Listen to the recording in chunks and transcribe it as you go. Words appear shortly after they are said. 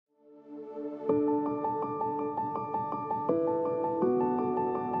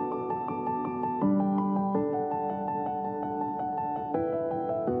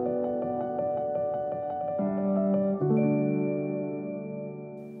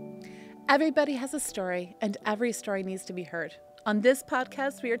Everybody has a story, and every story needs to be heard. On this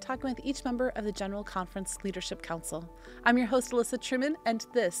podcast, we are talking with each member of the General Conference Leadership Council. I'm your host, Alyssa Truman, and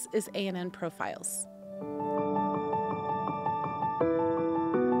this is A&N Profiles.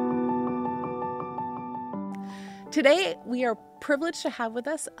 Today, we are privileged to have with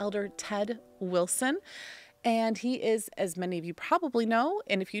us Elder Ted Wilson, and he is, as many of you probably know,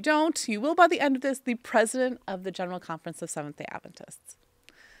 and if you don't, you will by the end of this, the president of the General Conference of Seventh-day Adventists.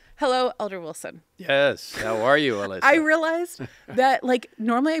 Hello, Elder Wilson. Yes. How are you, Alyssa? I realized that,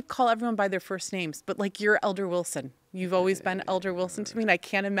 normally I call everyone by their first names, but, you're Elder Wilson. You've always been Elder Wilson to me, and I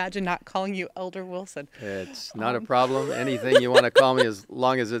can't imagine not calling you Elder Wilson. It's not a problem. Anything you want to call me, as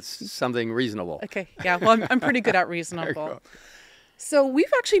long as it's something reasonable. Okay. Yeah. Well, I'm pretty good at reasonable. So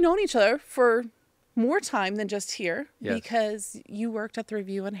we've actually known each other for more time than just here, yes, because you worked at the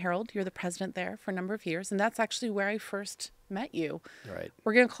Review and Herald. You're the president there for a number of years, and that's actually where I first met you. Right.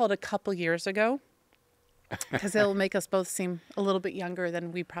 We're going to call it a couple years ago, because it'll make us both seem a little bit younger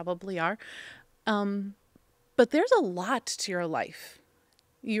than we probably are. But there's a lot to your life.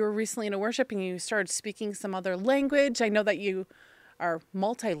 You were recently in a worship and you started speaking some other language. I know that you are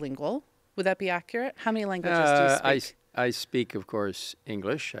multilingual. Would that be accurate? How many languages do you speak? I speak, of course,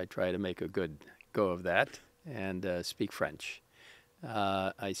 English. I try to make a good go of that, and speak French.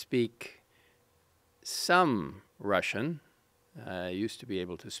 I speak some Russian. I used to be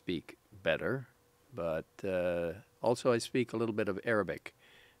able to speak better, but also I speak a little bit of Arabic.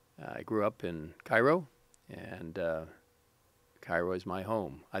 I grew up in Cairo, and Cairo is my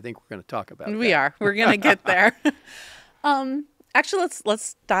home. I think we're going to talk about that. We are. We're going to get there. Actually,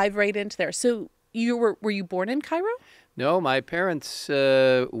 let's dive right into there. So were you born in Cairo? No, my parents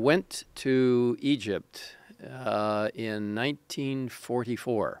went to Egypt in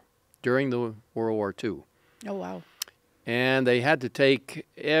 1944 during the World War II. Oh, wow. And they had to take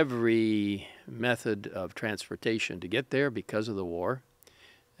every method of transportation to get there because of the war.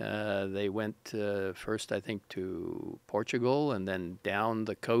 They went first, I think, to Portugal and then down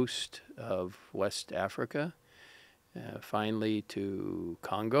the coast of West Africa, finally to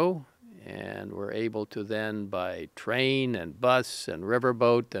Congo, and were able to then, by train and bus and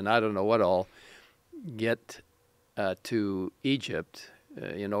riverboat and I don't know what all, get to Egypt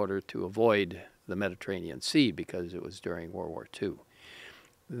in order to avoid the Mediterranean Sea, because it was during World War II.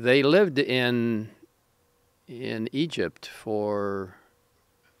 They lived in Egypt for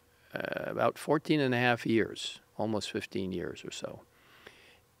about 14 and a half years, almost 15 years or so.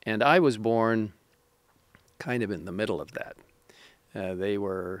 And I was born kind of in the middle of that. They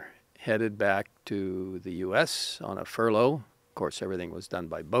were headed back to the U.S. on a furlough. Of course, everything was done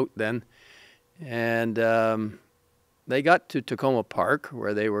by boat then. And they got to Tacoma Park,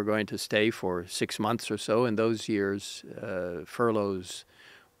 where they were going to stay for 6 months or so. In those years, furloughs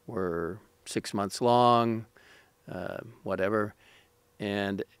were 6 months long, whatever.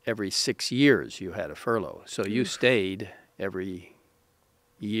 And every 6 years you had a furlough. So you stayed every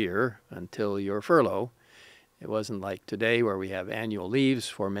year until your furlough. It wasn't like today where we have annual leaves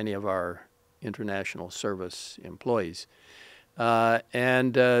for many of our international service employees. So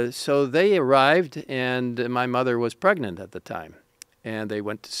they arrived, and my mother was pregnant at the time. And they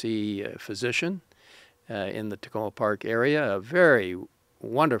went to see a physician in the Tacoma Park area, a very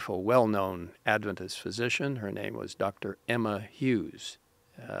wonderful, well-known Adventist physician. Her name was Dr. Emma Hughes.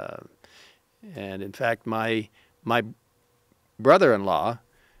 And in fact, my brother-in-law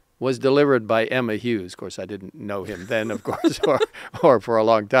was delivered by Emma Hughes. Of course, I didn't know him then, of course, or for a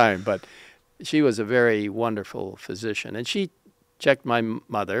long time, but she was a very wonderful physician. And she checked my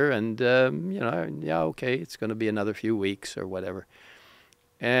mother and, yeah, okay, it's going to be another few weeks or whatever.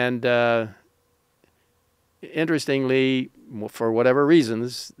 And interestingly, for whatever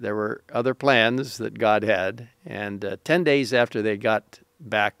reasons, there were other plans that God had. And 10 days after they got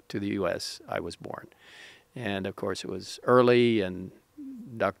back to the U.S., I was born. And, of course, it was early, and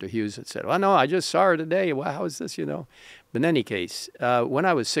Dr. Hughes had said, well, no, I just saw her today. Well, how is this, But in any case, when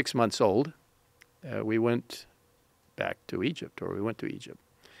I was 6 months old, we went back to Egypt, or we went to Egypt.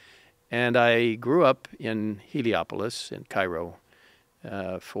 And I grew up in Heliopolis in Cairo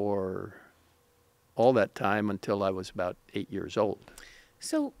for all that time until I was about 8 years old.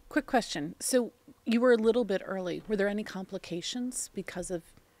 So, quick question. So, you were a little bit early. Were there any complications because of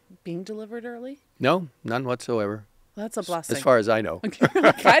being delivered early? No, none whatsoever. Well, that's a blessing. As far as I know. Okay.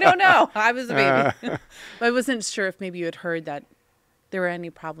 I don't know. I was a baby. But I wasn't sure if maybe you had heard that there were any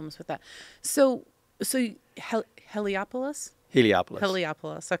problems with that. So Heliopolis?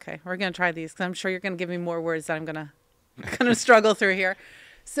 Heliopolis. Okay. We're going to try these because I'm sure you're going to give me more words that I'm going to struggle through here.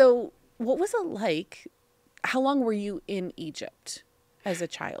 So what was it like? How long were you in Egypt? as a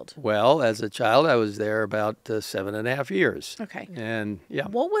child? Well, as a child, I was there about 7.5 years. Okay. And yeah,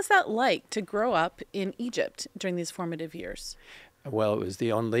 What was that like to grow up in Egypt during these formative years? well, it was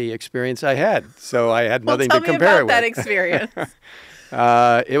the only experience I had, so I had Well, nothing tell to me compare it about that with. experience.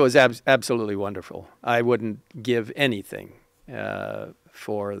 It was absolutely wonderful. I wouldn't give anything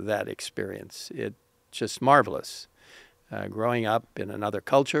for that experience. It's just marvelous. Growing up in another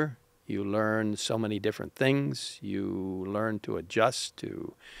culture, you learn so many different things. You learn to adjust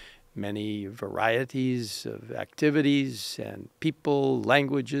to many varieties of activities and people,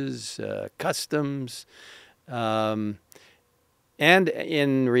 languages, customs. Um, and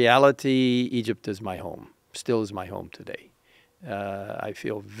in reality, Egypt is my home, still is my home today. I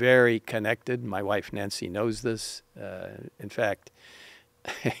feel very connected. My wife Nancy knows this. In fact,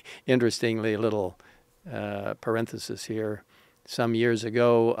 interestingly, a little parenthesis here. Some years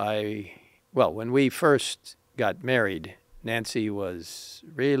ago, when we first got married, Nancy was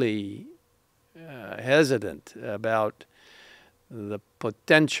really hesitant about the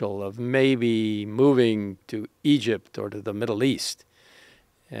potential of maybe moving to Egypt or to the Middle East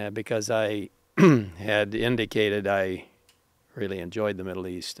because I had indicated I really enjoyed the Middle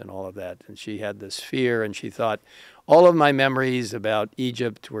East and all of that. And she had this fear, and she thought all of my memories about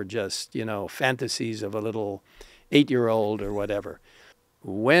Egypt were just, fantasies of a little 8-year-old or whatever.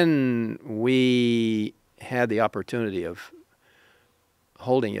 When we had the opportunity of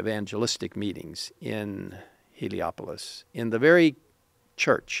holding evangelistic meetings in Heliopolis, in the very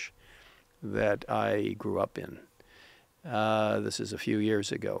church that I grew up in, this is a few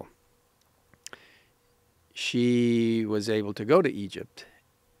years ago, she was able to go to Egypt,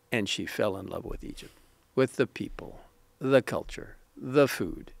 and she fell in love with Egypt, with the people, the culture, the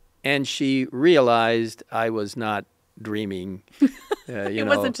food. And she realized I was not dreaming. It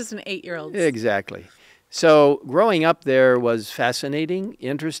wasn't just an 8-year-old. Exactly. So growing up there was fascinating,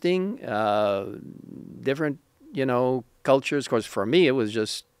 interesting, different, cultures. Of course, for me, it was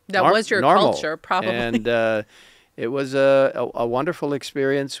just That was your normal. culture, probably. And it was a wonderful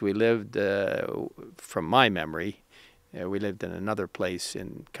experience. We lived, from my memory, we lived in another place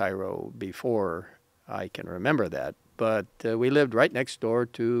in Cairo before I can remember that. But we lived right next door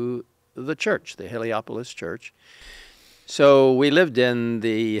to the church, the Heliopolis Church. So we lived in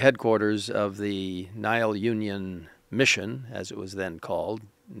the headquarters of the Nile Union Mission, as it was then called.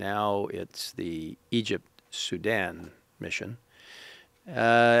 Now it's the Egypt-Sudan Mission.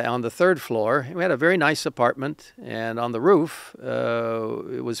 On the 3rd floor, we had a very nice apartment, and on the roof,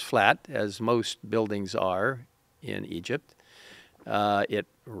 it was flat, as most buildings are in Egypt. It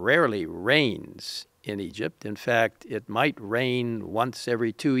rarely rains in Egypt. In fact, it might rain once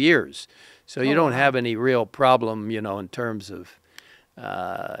every 2 years. So you don't have any real problem, in terms of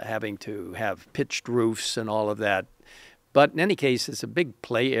having to have pitched roofs and all of that. But in any case, it's a big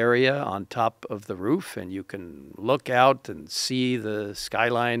play area on top of the roof, and you can look out and see the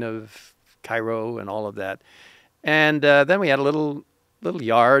skyline of Cairo and all of that. And then we had a little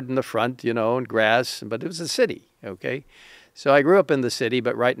yard in the front, and grass, but it was a city, okay? So I grew up in the city,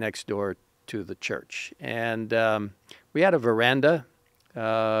 but right next door to the church. And we had a veranda,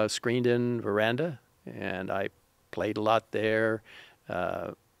 screened-in veranda, and I played a lot there.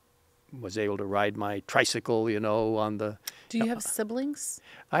 Was able to ride my tricycle, on the... Do you have siblings?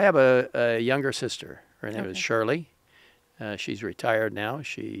 I have a younger sister. Her name is Okay. Shirley. She's retired now.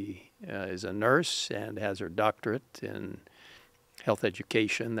 She is a nurse and has her doctorate in health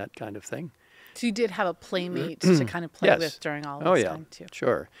education, that kind of thing. So you did have a playmate to kind of play Yes. with during all this time, too.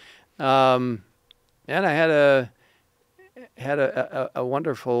 Sure. And I had a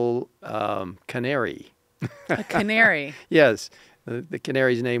wonderful canary. A canary. Yes. The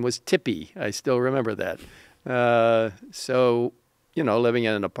canary's name was Tippy. I still remember that. So, living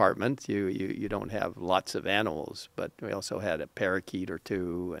in an apartment, you don't have lots of animals, but we also had a parakeet or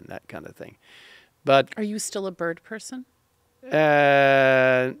two and that kind of thing. But Are you still a bird person?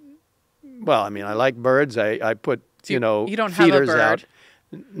 well, I like birds. I put, You don't have a feeders bird? out.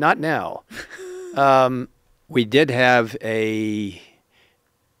 Not now. We did have a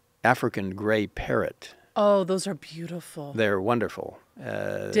African gray parrot. Oh, those are beautiful. They're wonderful.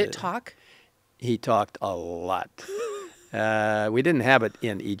 Did it talk? He talked a lot. We didn't have it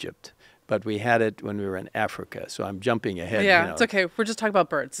in Egypt, but we had it when we were in Africa. So I'm jumping ahead. Yeah, it's okay. We're just talking about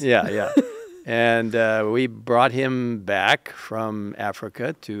birds. Yeah. And we brought him back from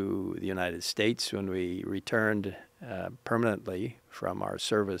Africa to the United States when we returned permanently from our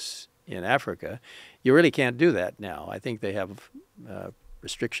service in Africa. You really can't do that now. I think they have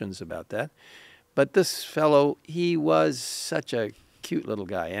restrictions about that. But this fellow, he was such a cute little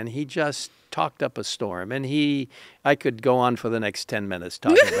guy, and he just talked up a storm. And I could go on for the next 10 minutes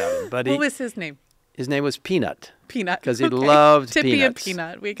talking about him. But what was his name? His name was Peanut. Peanut. Because he loved Tippy peanuts. and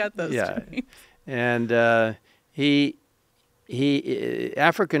Peanut. We got those Yeah. two names. And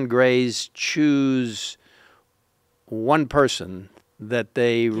African Greys choose one person that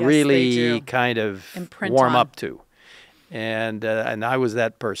they really do. kind of Imprint warm on. up to. And I was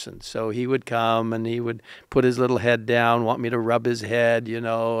that person. So he would come and he would put his little head down, want me to rub his head, and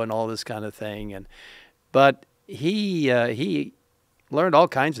all this kind of thing. But he learned all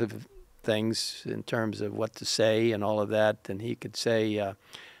kinds of things in terms of what to say and all of that. And he could say,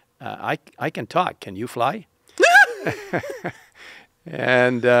 I can talk. Can you fly?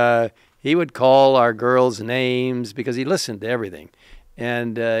 And he would call our girls names because he listened to everything.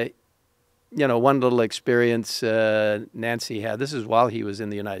 And one little experience Nancy had, this is while he was in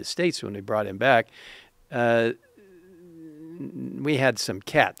the United States when we brought him back, we had some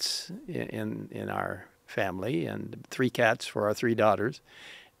cats in our family, and 3 cats for our 3 daughters.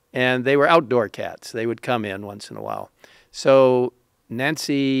 And they were outdoor cats. They would come in once in a while. So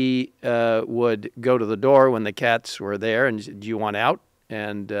Nancy would go to the door when the cats were there and said, do you want out?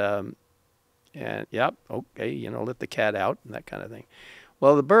 And yep, okay, let the cat out and that kind of thing.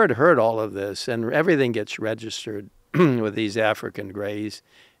 Well, the bird heard all of this, and everything gets registered with these African Greys,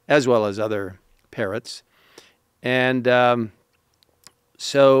 as well as other parrots. And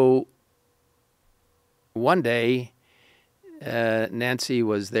so one day, Nancy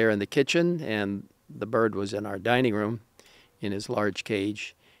was there in the kitchen, and the bird was in our dining room in his large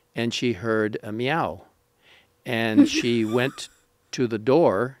cage, and she heard a meow. And she went to the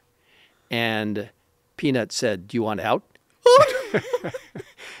door, and Peanut said, do you want out?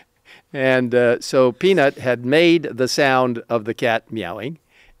 And so Peanut had made the sound of the cat meowing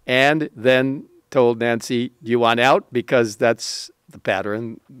and then told Nancy, do you want out? Because that's the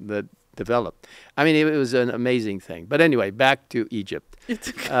pattern that developed. I mean, it was an amazing thing. But anyway, back to Egypt. We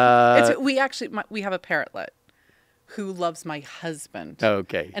have a parrotlet who loves my husband.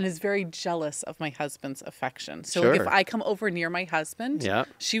 Okay. And is very jealous of my husband's affection. So Sure. if I come over near my husband, Yeah.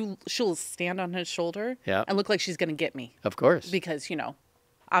 she'll stand on his shoulder Yeah. and look like she's going to get me. Of course. Because,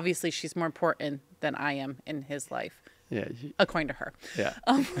 obviously she's more important than I am in his life, Yeah. according to her. Yeah.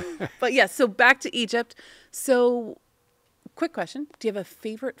 But yeah, so back to Egypt. So quick question. Do you have a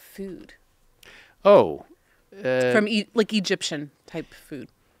favorite food? Oh. From Egyptian type food?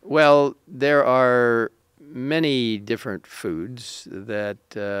 Well, there are many different foods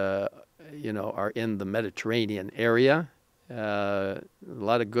that are in the Mediterranean area. A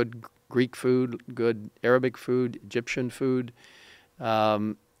lot of good Greek food, good Arabic food, Egyptian food,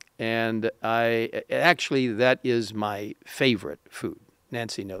 and that is my favorite food.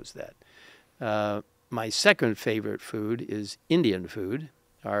 Nancy knows that. My second favorite food is Indian food.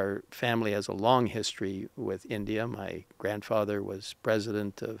 Our family has a long history with India. My grandfather was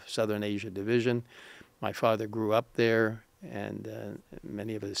president of Southern Asia Division. My father grew up there, and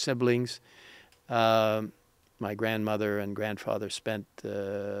many of his siblings. My grandmother and grandfather spent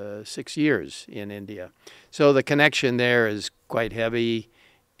 6 years in India. So the connection there is quite heavy,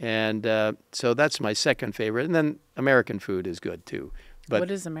 and so that's my second favorite. And then American food is good, too. But,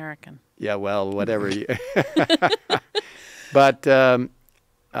 what is American? Yeah, well, whatever. But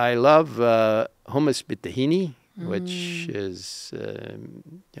I love hummus bitahini, which is,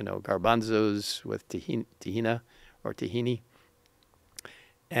 garbanzos with tahina or tahini.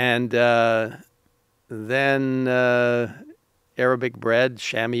 And then Arabic bread,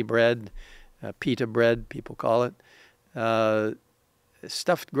 shami bread, pita bread, people call it.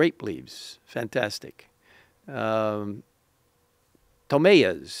 Stuffed grape leaves, fantastic.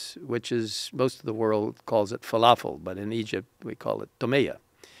 Tomeyas, which is, most of the world calls it falafel, but in Egypt we call it tomeya.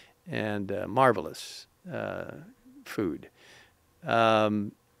 And marvelous food.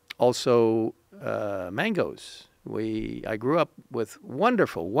 Also, mangoes. I grew up with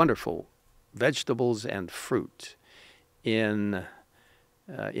wonderful, wonderful vegetables and fruit in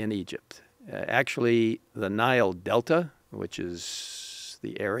Egypt. Actually, the Nile Delta, which is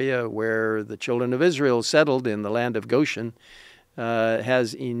the area where the children of Israel settled in the land of Goshen,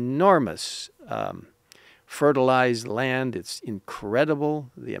 has enormous fertilized land. It's incredible,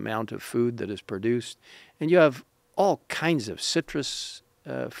 the amount of food that is produced. And you have all kinds of citrus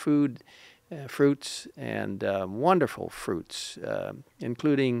fruits and wonderful fruits,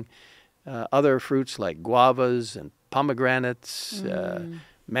 including other fruits like guavas and pomegranates,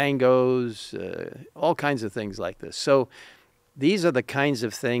 mangoes, all kinds of things like this. So these are the kinds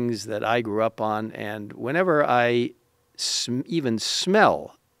of things that I grew up on, and whenever I even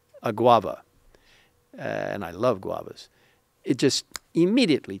smell a guava, and I love guavas, it just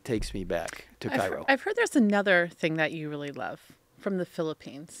immediately takes me back to Cairo. I've heard there's another thing that you really love from the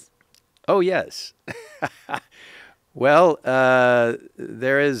Philippines. Oh, yes. Well,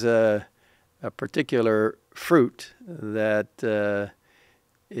 there is a particular fruit that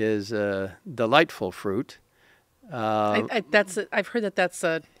is a delightful fruit. I've heard that's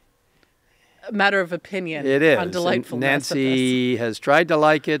a matter of opinion. It is. On delightfulness. And Nancy has tried to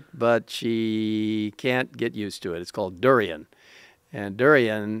like it, but she can't get used to it. It's called durian. And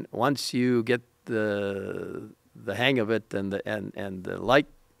durian, once you get the hang of it and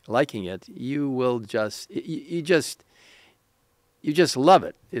liking it, you will you just love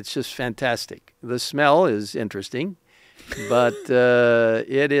it. It's just fantastic. The smell is interesting, but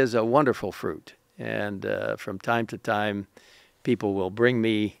it is a wonderful fruit. And from time to time, people will bring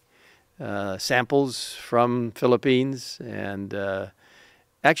me samples from Philippines. And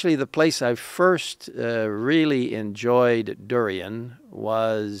actually, the place I first really enjoyed durian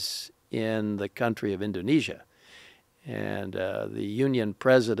was in the country of Indonesia. And the union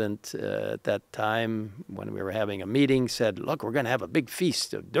president at that time, when we were having a meeting, said, "Look, we're going to have a big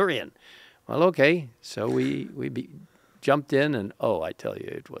feast of durian." Well, okay. So we jumped in, and I tell you,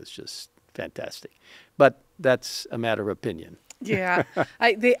 it was just fantastic. But that's a matter of opinion. Yeah,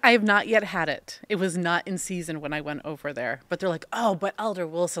 I have not yet had it. It was not in season when I went over there. But they're like, "Oh, but Elder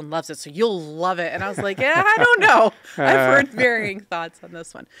Wilson loves it, so you'll love it." And I was like, "Yeah, I don't know." I've heard varying thoughts on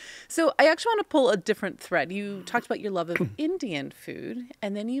this one. So I actually want to pull a different thread. You talked about your love of Indian food,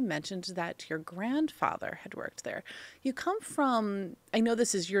 and then you mentioned that your grandfather had worked there. You come from, I know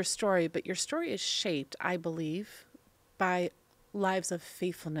this is your story, but your story is shaped, I believe, by lives of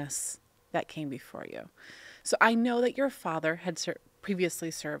faithfulness that came before you. So I know that your father had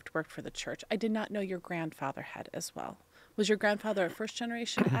previously worked for the church. I did not know your grandfather had as well. Was your grandfather a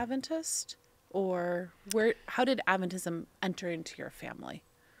first-generation Adventist? Or how did Adventism enter into your family?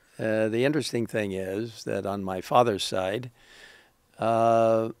 The interesting thing is that on my father's side,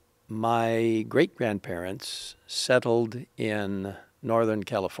 my great-grandparents settled in Northern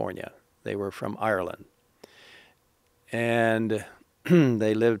California. They were from Ireland. And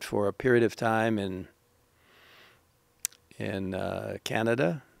they lived for a period of time in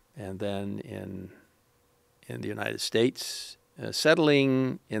Canada, and then in the United States,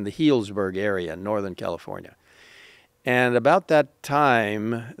 settling in the Healdsburg area, Northern California. And about that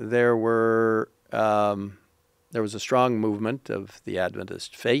time, there was a strong movement of the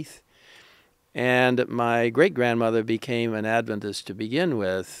Adventist faith, and my great-grandmother became an Adventist to begin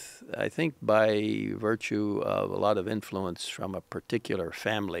with, I think by virtue of a lot of influence from a particular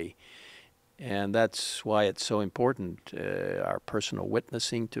family. And that's why it's so important, our personal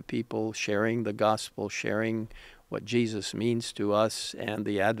witnessing to people, sharing the gospel, sharing what Jesus means to us and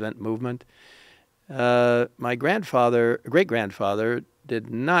the Advent movement. My great-grandfather did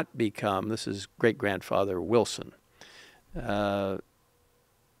not become, this is great-grandfather Wilson,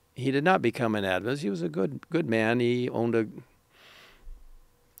 he did not become an Adventist. He was a good man. He owned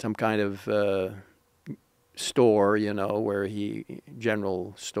some kind of store,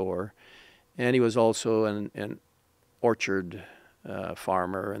 general store. And he was also an orchard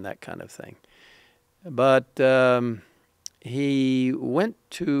farmer and that kind of thing. But he went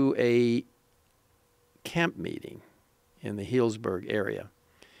to a camp meeting in the Healdsburg area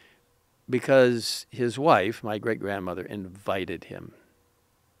because his wife, my great-grandmother, invited him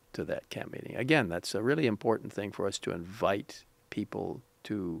to that camp meeting. Again, that's a really important thing for us to invite people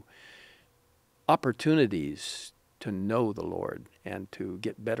to opportunities to know the Lord and to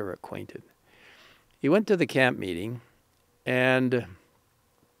get better acquainted. He went to the camp meeting, and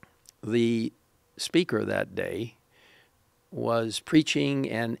the speaker that day was preaching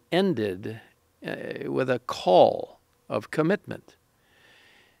and ended with a call of commitment.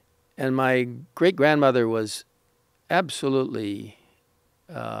 And my great-grandmother was absolutely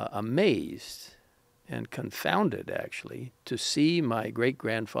amazed and confounded, actually, to see my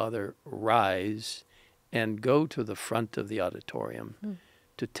great-grandfather rise and go to the front of the auditorium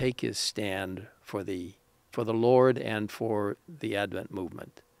to take his stand for the Lord and for the Advent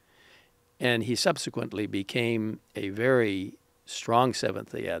movement. And he subsequently became a very strong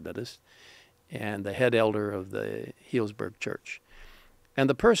Seventh-day Adventist and the head elder of the Healdsburg Church. And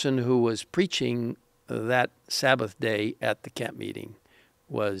the person who was preaching that Sabbath day at the camp meeting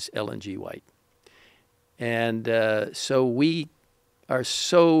was Ellen G. White. And so we are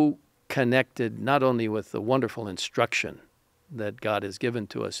so connected not only with the wonderful instruction that God has given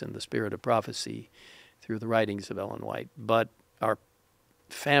to us in the spirit of prophecy through the writings of Ellen White, but our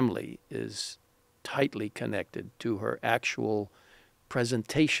family is tightly connected to her actual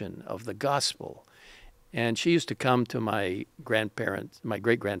presentation of the gospel And she used to come to my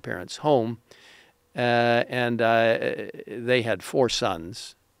great-grandparents' home, and they had 4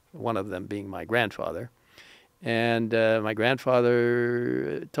 sons, one of them being my grandfather. And my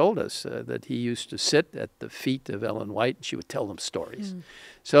grandfather told us that he used to sit at the feet of Ellen White, and she would tell them stories.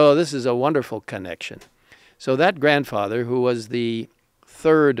 So this is a wonderful connection. So that grandfather, who was the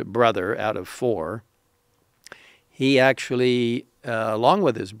 3rd brother out of 4, he actually, along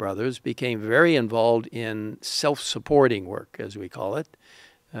with his brothers, became very involved in self-supporting work, as we call it,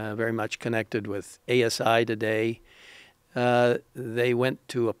 very much connected with ASI today. They went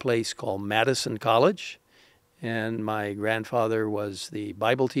to a place called Madison College, and my grandfather was the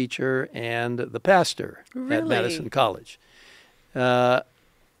Bible teacher and the pastor at Madison College.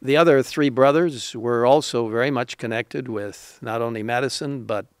 The other 3 brothers were also very much connected with not only Madison,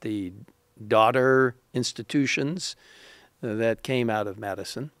 but the daughter institutions that came out of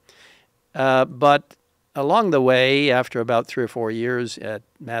Madison. But along the way, after about 3 or 4 years at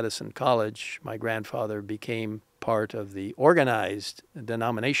Madison College, my grandfather became part of the organized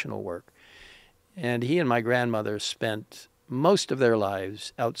denominational work. And he and my grandmother spent most of their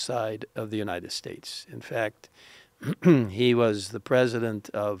lives outside of the United States. In fact, he was the president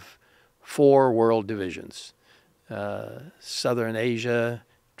of 4 world divisions: Southern Asia,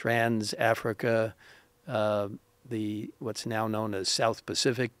 Trans-Africa, what's now known as South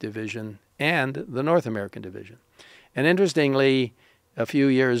Pacific Division, and the North American Division. And interestingly, a few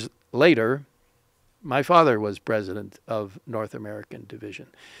years later, my father was president of North American Division.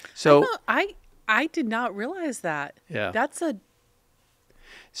 So I did not realize that. Yeah.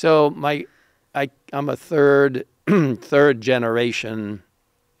 So I'm a third generation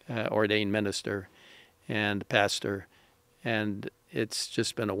ordained minister and pastor, and it's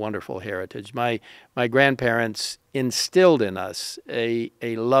just been a wonderful heritage. My grandparents instilled in us a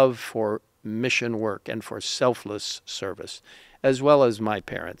love for mission work and for selfless service, as well as my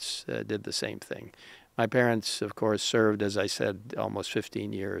parents did the same thing. My parents, of course, served, as I said, almost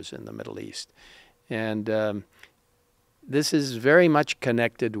 15 years in the Middle East. And this is very much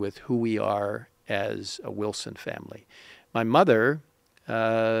connected with who we are as a Wilson family. My mother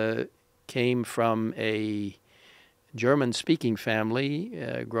came from a German-speaking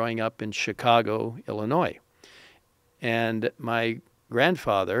family growing up in Chicago, Illinois. And my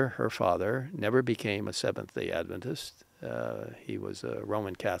grandfather, her father, never became a Seventh-day Adventist. He was a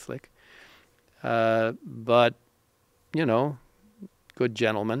Roman Catholic. But, good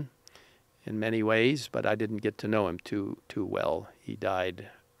gentleman in many ways, but I didn't get to know him too well. He died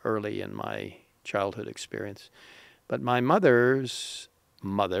early in my childhood experience. But my mother's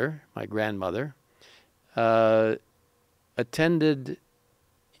mother, my grandmother, attended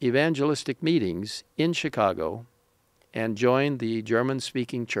evangelistic meetings in Chicago and joined the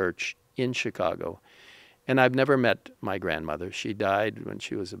German-speaking church in Chicago. And I've never met my grandmother. She died when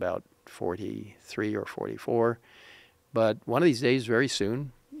she was about 43 or 44. But one of these days, very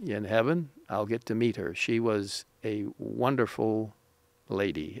soon, in heaven, I'll get to meet her. She was a wonderful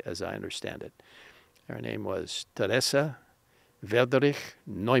lady, as I understand it. Her name was Teresa Werdrich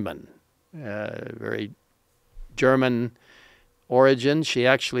Neumann, very German origin. She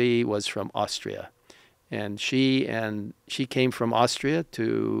actually was from Austria. And she came from Austria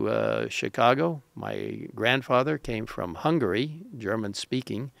to Chicago. My grandfather came from Hungary,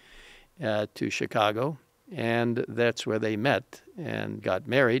 German-speaking, to Chicago. And that's where they met and got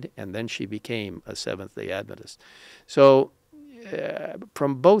married, and then she became a Seventh-day Adventist. So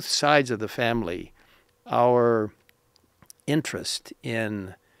from both sides of the family, our interest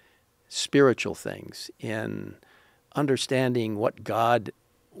in spiritual things, in understanding what God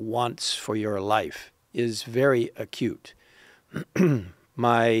wants for your life, is very acute.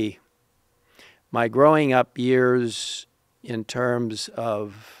 My growing up years in terms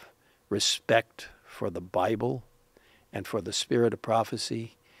of respect for the Bible and for the spirit of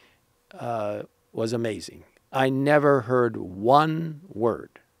prophecy was amazing. I never heard one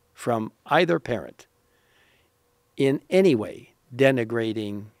word from either parent in any way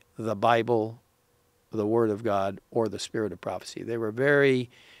denigrating the Bible, the Word of God, or the spirit of prophecy. They were very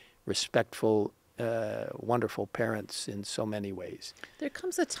respectful, wonderful parents in so many ways. There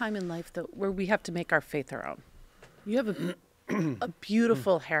comes a time in life where we have to make our faith our own. You have a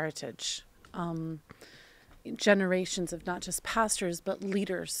beautiful heritage. Generations of not just pastors, but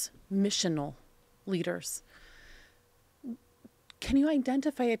leaders, missional leaders. Can you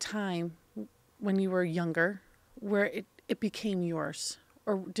identify a time when you were younger where it became yours?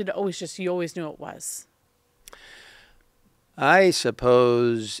 Or did it always you always knew it was? I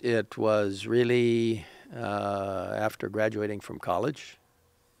suppose it was really after graduating from college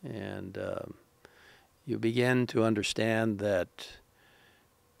and you begin to understand that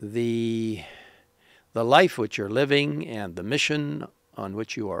the life which you're living and the mission on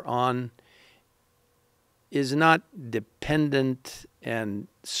which you are on is not dependent and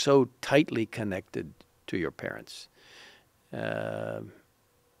so tightly connected to your parents. Did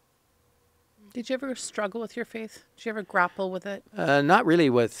you ever struggle with your faith? Did you ever grapple with it? Not really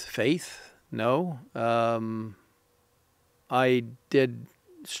with faith, no. I did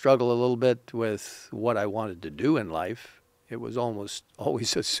struggle a little bit with what I wanted to do in life. It was almost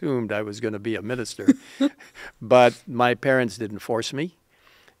always assumed I was going to be a minister, but my parents didn't force me.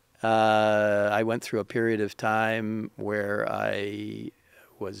 I went through a period of time where I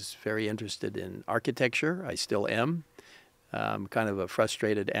was very interested in architecture. I still am. I'm kind of a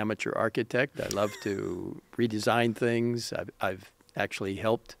frustrated amateur architect. I love to redesign things. I've actually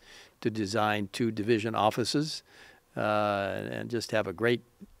helped to design 2 division offices, and just have a great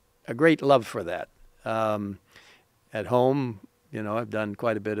love for that. At home, I've done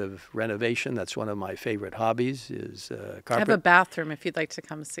quite a bit of renovation. That's one of my favorite hobbies is carpet. I have a bathroom if you'd like to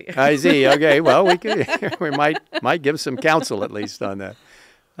come see it. I see. Okay. Well, we might give some counsel at least on that.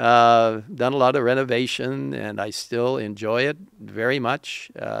 Done a lot of renovation, and I still enjoy it very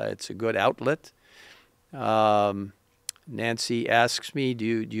much. It's a good outlet. Nancy asks me, do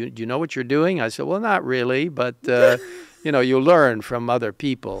you know what you're doing? I said, well, not really, but you learn from other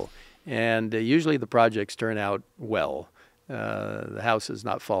people, and usually the projects turn out well. The house has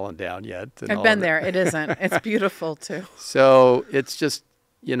not fallen down yet. I've been there. It isn't. It's beautiful too. So it's just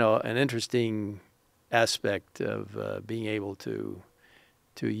an interesting aspect of being able to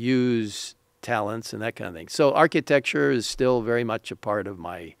use talents and that kind of thing. So architecture is still very much a part of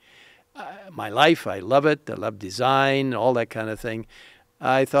my life. I love it. I love design, all that kind of thing.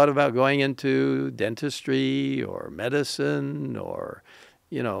 I thought about going into dentistry or medicine or,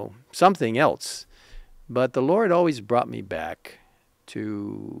 something else. But the Lord always brought me back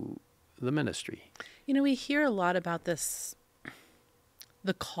to the ministry. We hear a lot about this,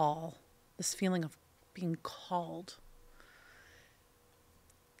 the call, this feeling of being called.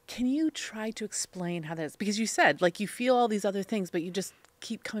 Can you try to explain how that is? Because you said, you feel all these other things, but you just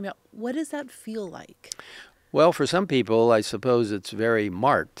keep coming out. What does that feel like? Well, for some people, I suppose it's very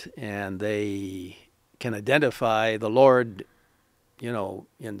marked, and they can identify the Lord,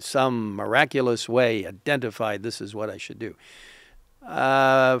 in some miraculous way, identify this is what I should do.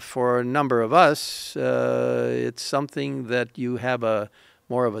 For a number of us, it's something that you have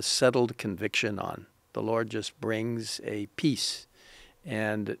more of a settled conviction on. The Lord just brings a peace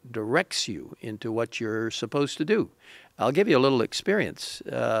and directs you into what you're supposed to do. I'll give you a little experience.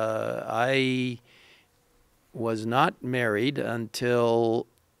 I was not married until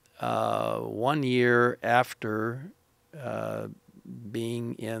 1 year after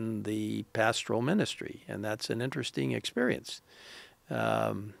being in the pastoral ministry, and that's an interesting experience.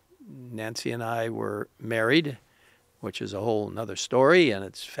 Nancy and I were married, which is a whole nother story, and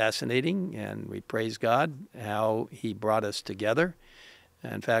it's fascinating, and we praise God how He brought us together.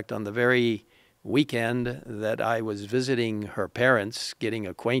 In fact, on the very weekend that I was visiting her parents, getting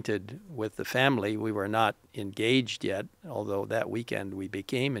acquainted with the family, we were not engaged yet, although that weekend we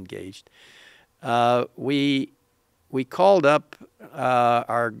became engaged. We called up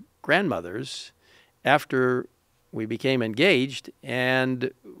our grandmothers after we became engaged, and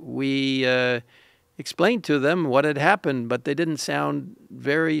we explained to them what had happened, but they didn't sound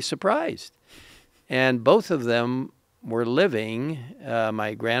very surprised. And both of them were living,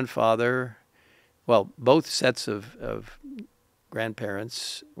 my grandfather, both sets of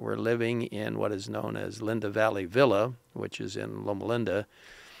grandparents were living in what is known as Linda Valley Villa, which is in Loma Linda.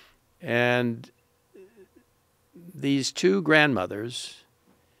 And these 2 grandmothers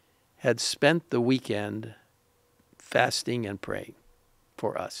had spent the weekend fasting and praying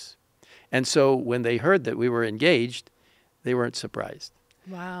for us. And so when they heard that we were engaged, they weren't surprised.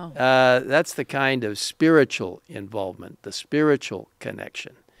 Wow. That's the kind of spiritual involvement, the spiritual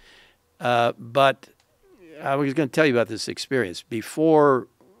connection. But I was going to tell you about this experience. Before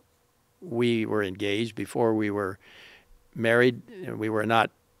we were engaged, before we were married, we were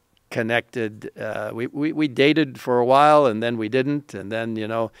not connected. We dated for a while, and then we didn't. And then,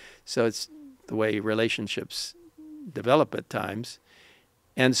 so it's the way relationships develop at times.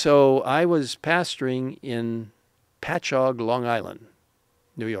 And so I was pastoring in Patchogue, Long Island,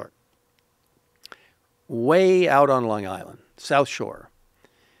 New York. Way out on Long Island, South Shore.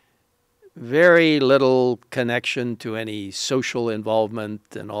 Very little connection to any social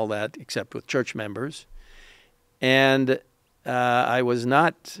involvement and all that, except with church members. And I was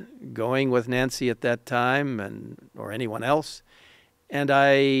not going with Nancy at that time or anyone else. And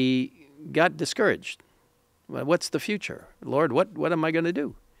I got discouraged. what's the future? Lord, what am I going to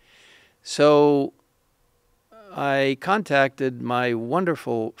do? So I contacted my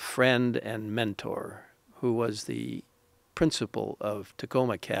wonderful friend and mentor, who was the principal of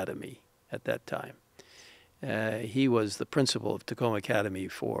Tacoma Academy at that time. He was the principal of Tacoma Academy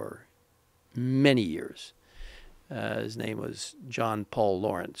for many years. His name was John Paul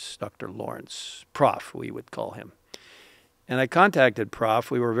Lawrence, Dr. Lawrence, Prof, we would call him. And I contacted Prof.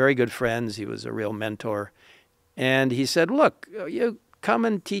 We were very good friends. He was a real mentor. And he said, look, you come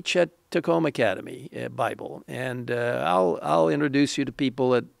and teach at Tacoma Academy Bible, and I'll introduce you to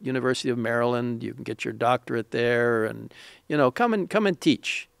people at University of Maryland. You can get your doctorate there, and come and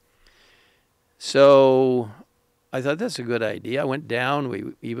teach. So I thought that's a good idea. I went down.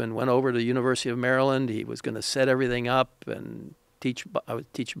 We even went over to the University of Maryland. He was going to set everything up and I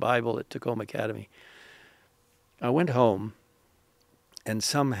would teach Bible at Tacoma Academy. I went home, and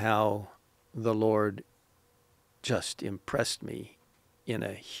somehow the Lord just impressed me in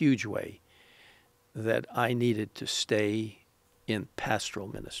a huge way that I needed to stay in pastoral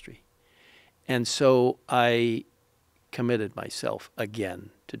ministry. And so I committed myself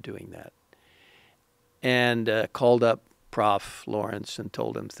again to doing that. And called up Prof. Lawrence and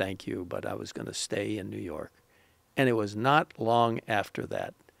told him thank you, but I was going to stay in New York. And it was not long after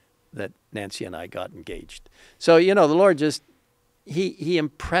that Nancy and I got engaged. So, the Lord just, He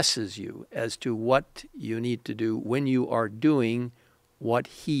impresses you as to what you need to do when you are doing what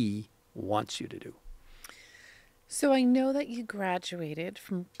He wants you to do. So I know that you graduated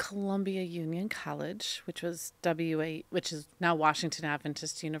from Columbia Union College, which was which is now Washington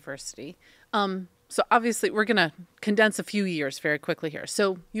Adventist University. So obviously we're going to condense a few years very quickly here.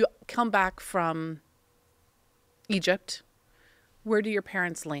 So you come back from Egypt. Where do your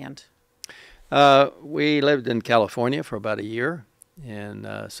parents land? We lived in California for about a year, in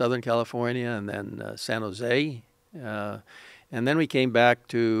Southern California, and then San Jose. And then we came back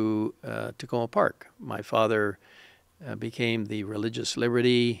to Tacoma Park. My father became the Religious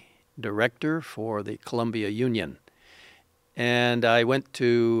Liberty Director for the Columbia Union. And I went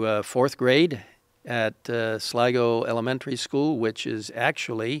to fourth grade at Sligo Elementary School, which is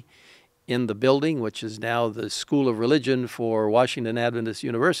actually in the building, which is now the School of Religion for Washington Adventist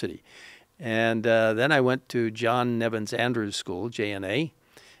University. And then I went to John Nevins Andrews School, JNA,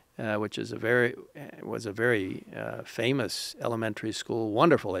 which was a very famous elementary school,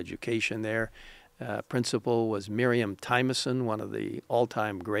 wonderful education there. Principal was Miriam Tymason, one of the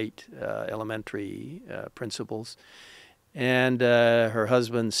all-time great elementary principals. And her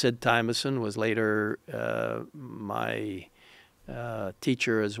husband, Sid Tymason, was later my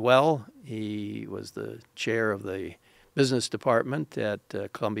teacher as well. He was the chair of the business department at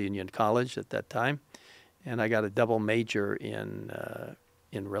Columbia Union College at that time. And I got a double major in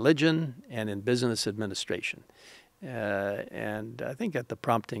religion and in business administration. And I think at the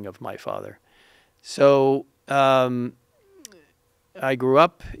prompting of my father. So I grew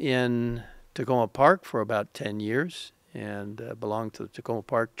up in Tacoma Park for about 10 years and belonged to the Tacoma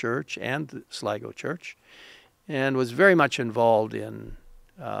Park Church and the Sligo Church, and was very much involved in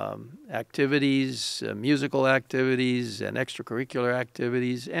activities, musical activities, and extracurricular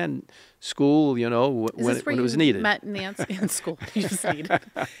activities, and school, when it was needed. Is this where you met Nancy in school? You just needed.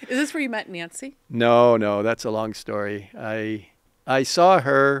 Is this where you met Nancy? No, that's a long story. I saw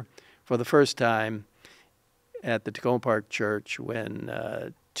her for the first time at the Tacoma Park Church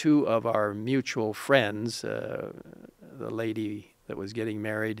when two of our mutual friends, the lady that was getting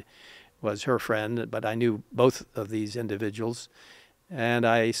married was her friend, but I knew both of these individuals. And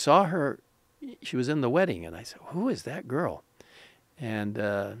I saw her, she was in the wedding, and I said, who is that girl?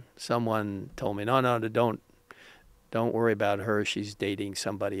 And someone told me, no, don't worry about her. She's dating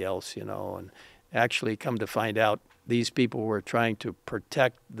somebody else, And actually, come to find out, these people were trying to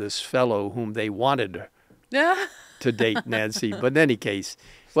protect this fellow whom they wanted to date Nancy. But in any case,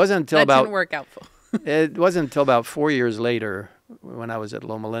 it wasn't until that didn't work out. It wasn't until about 4 years later, when I was at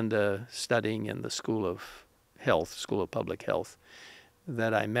Loma Linda studying in the School of Public Health,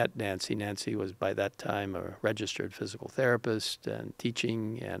 that I met Nancy. Nancy was by that time a registered physical therapist and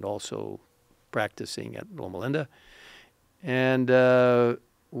teaching and also practicing at Loma Linda. And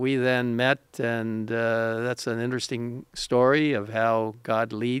we then met, and that's an interesting story of how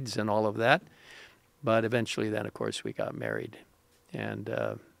God leads and all of that. But eventually then, of course, we got married. And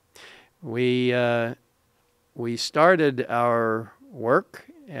we started our work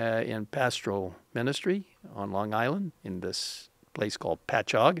in pastoral ministry on Long Island in this place called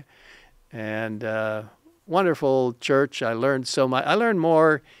Patchogue. And wonderful church. I learned so much. I learned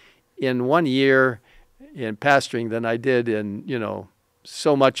more in 1 year in pastoring than I did in,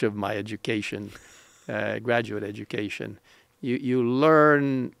 so much of my education graduate education, you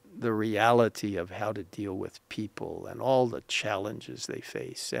learn the reality of how to deal with people and all the challenges they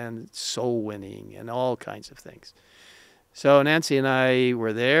face and soul winning and all kinds of things. So Nancy and I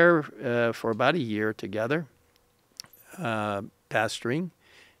were there for about a year together, pastoring.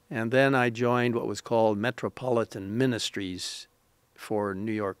 And then I joined what was called Metropolitan Ministries for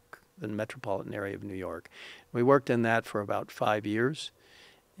New York, the metropolitan area of New York. We worked in that for about 5 years,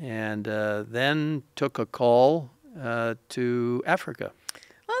 and then took a call to Africa.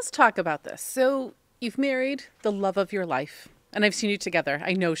 Let's talk about this. So you've married the love of your life, and I've seen you together.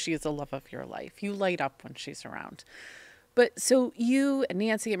 I know she is the love of your life. You light up when she's around. But so you and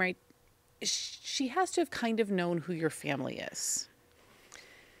Nancy are married. She has to have kind of known who your family is.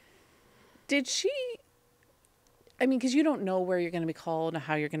 Did she, I mean, because you don't know where you're going to be called and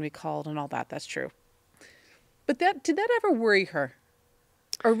how you're going to be called and all that. That's true. But did that ever worry her?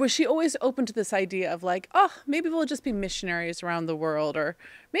 Or was she always open to this idea of like, oh, maybe we'll just be missionaries around the world, or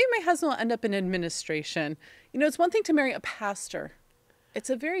maybe my husband will end up in administration. You know, it's one thing to marry a pastor. It's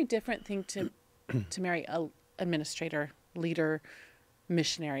a very different thing to marry a administrator, leader,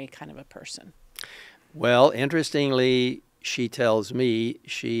 missionary kind of a person. Well, interestingly, she tells me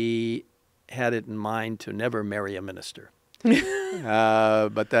she had it in mind to never marry a minister.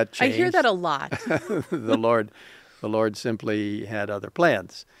 But that changed. I hear that a lot. The Lord simply had other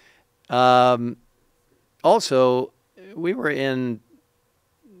plans. Also, we were in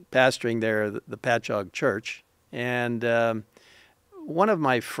pastoring there, the Patchogue Church, and one of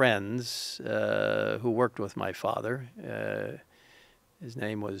my friends who worked with my father, his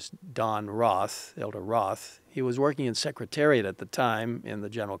name was Don Roth, Elder Roth. He was working in Secretariat at the time in the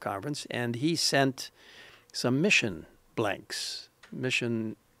General Conference, and he sent some mission blanks,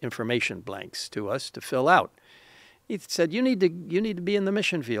 mission information blanks to us to fill out. He said, you need to be in the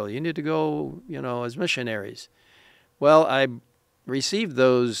mission field. You need to go, as missionaries. Well, I received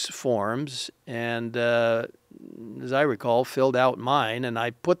those forms and, as I recall, filled out mine, and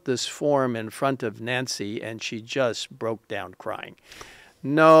I put this form in front of Nancy, and she just broke down crying.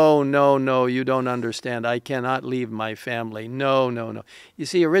 No, you don't understand. I cannot leave my family. No. You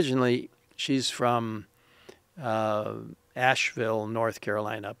see, originally, she's from Asheville, North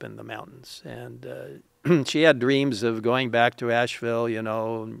Carolina, up in the mountains, and she had dreams of going back to Asheville,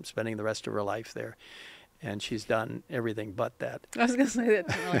 and spending the rest of her life there. And she's done everything but that. I was going to say that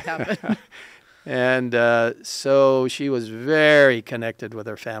didn't really happen. And so she was very connected with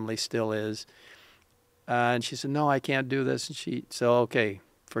her family, still is. And she said, no, I can't do this. And okay,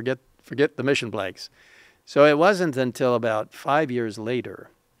 forget the mission blanks. So it wasn't until about 5 years later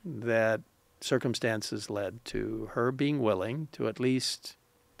that circumstances led to her being willing to at least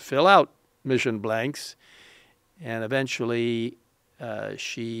fill out mission blanks. And eventually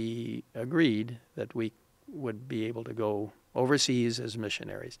she agreed that we would be able to go overseas as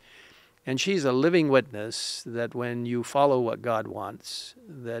missionaries. And she's a living witness that when you follow what God wants,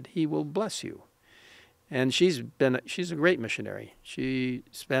 that He will bless you. And she's a great missionary. We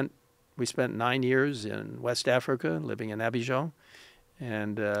spent 9 years in West Africa, living in Abidjan.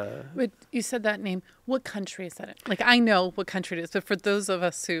 And but you said that name. What country is that in? Like, I know what country it is, but for those of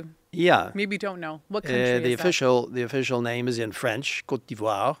us who maybe don't know, what country is that? The official name is in French, Côte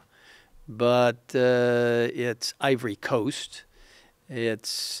d'Ivoire, but it's Ivory Coast.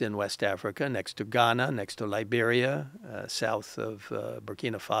 It's in West Africa, next to Ghana, next to Liberia, south of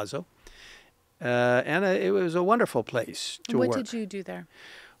Burkina Faso. And it was a wonderful place to work. What did you do there?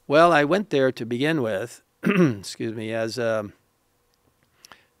 Well, I went there to begin with, as a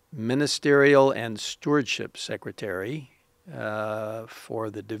ministerial and stewardship secretary for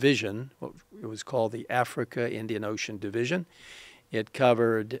the division. It was called the Africa Indian Ocean Division. It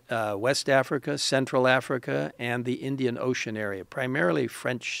covered West Africa, Central Africa, and the Indian Ocean area, primarily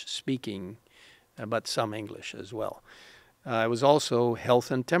French-speaking, but some English as well. I was also health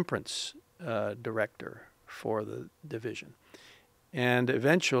and temperance director for the division. And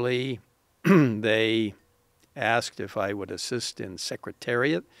eventually they asked if I would assist in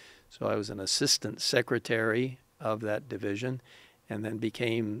secretariat. So I was an assistant secretary of that division and then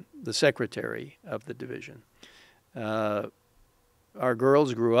became the secretary of the division. Our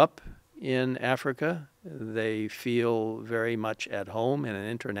girls grew up in Africa. They feel very much at home in an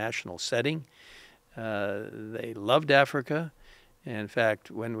international setting. They loved Africa. In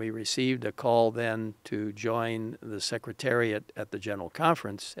fact, when we received a call then to join the secretariat at the General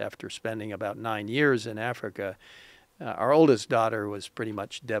Conference after spending about 9 years in Africa, our oldest daughter was pretty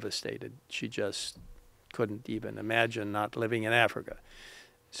much devastated. She just couldn't even imagine not living in Africa.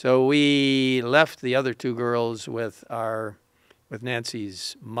 So we left the other two girls with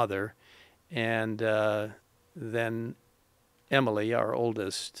Nancy's mother, And then Emily, our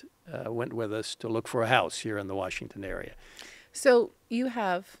oldest, went with us to look for a house here in the Washington area. So you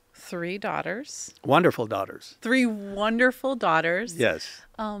have 3 daughters. Wonderful daughters. 3 wonderful daughters. Yes.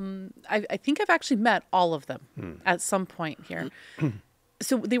 I think I've actually met all of them at some point here.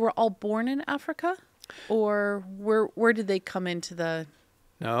 So they were all born in Africa, or where did they come into the?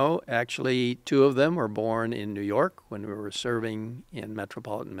 No, actually, 2 of them were born in New York when we were serving in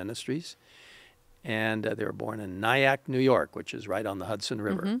Metropolitan Ministries. And they were born in Nyack, New York, which is right on the Hudson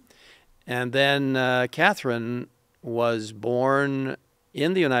River. And then Catherine was born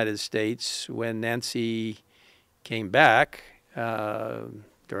in the United States when Nancy came back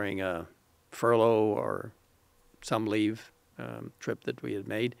during a furlough or some leave trip that we had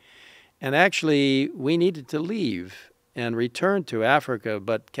made. And actually, we needed to leave and return to Africa,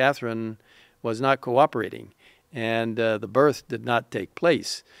 but Catherine was not cooperating, and the birth did not take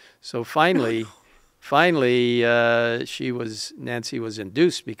place. So finally, Nancy was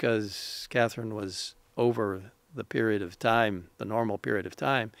induced because Catherine was over the period of time, the normal period of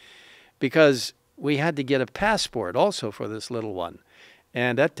time, because we had to get a passport also for this little one.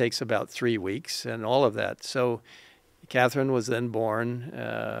 And that takes about 3 weeks and all of that. So Catherine was then born,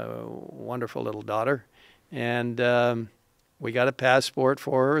 wonderful little daughter. And we got a passport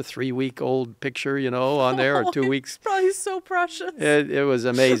for her, a 3-week-old picture, on there, or 2 weeks. It's probably so precious. It was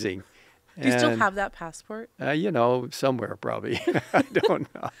amazing. Do you still have that passport? Somewhere probably. I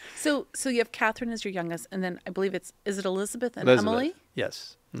don't know. So you have Catherine as your youngest, and then I believe is it Elizabeth and Elizabeth. Emily?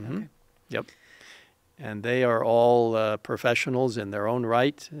 Yes. Okay. Yep. And they are all professionals in their own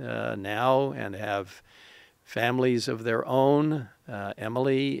right now and have families of their own.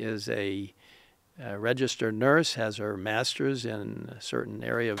 Emily is a registered nurse, has her master's in a certain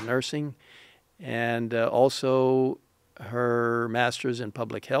area of nursing, and also her master's in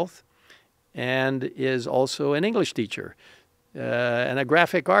public health, and is also an English teacher and a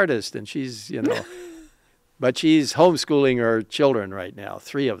graphic artist. And she's, but she's homeschooling her children right now,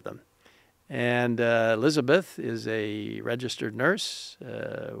 3 of them. And Elizabeth is a registered nurse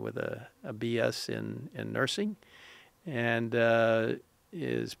with a BS in nursing, and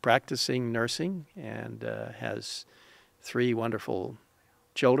is practicing nursing, and has 3 wonderful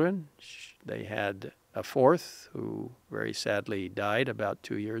children. They had a 4th who very sadly died about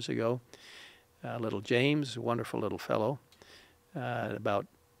 2 years ago. Little James, a wonderful little fellow, about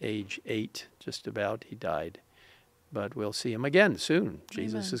age 8, just about, he died. But we'll see him again soon.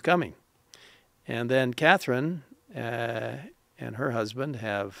 Jesus Amen. is coming. And then Catherine and her husband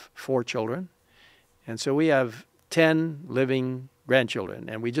have 4 children. And so we have 10 living grandchildren.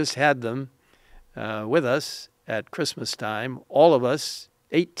 And we just had them with us at Christmas time, all of us,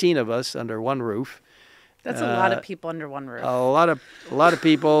 18 of us under one roof. That's a lot of people under one roof. A lot of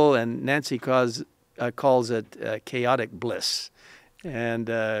people, and Nancy calls it chaotic bliss. And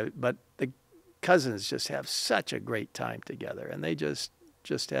but the cousins just have such a great time together, and they just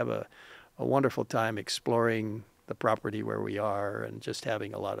have a wonderful time exploring the property where we are and just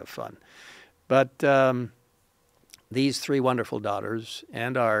having a lot of fun. But these 3 wonderful daughters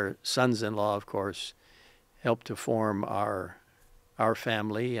and our sons-in-law, of course, help to form our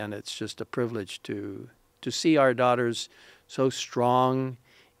family, and it's just a privilege to see our daughters so strong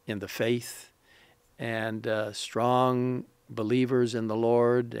in the faith and strong believers in the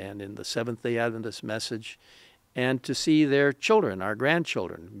Lord and in the Seventh-day Adventist message, and to see their children, our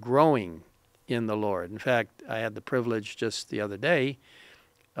grandchildren, growing in the Lord. In fact, I had the privilege just the other day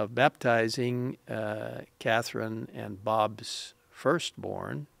of baptizing Catherine and Bob's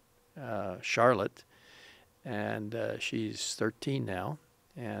firstborn, Charlotte, and she's 13 now.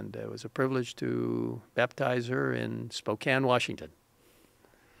 And it was a privilege to baptize her in Spokane, Washington.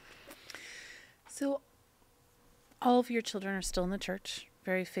 So all of your children are still in the church,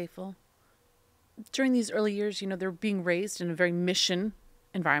 very faithful. During these early years, they're being raised in a very mission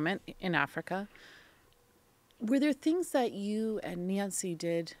environment in Africa. Were there things that you and Nancy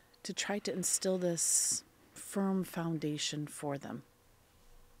did to try to instill this firm foundation for them?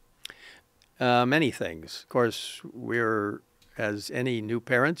 Many things. Of course, we're, as any new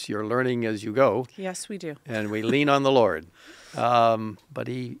parents, you're learning as you go. Yes, we do. And we lean on the Lord. But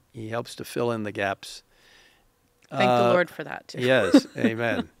he helps to fill in the gaps. Thank the Lord for that, too. Yes,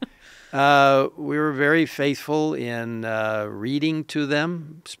 amen. We were very faithful in reading to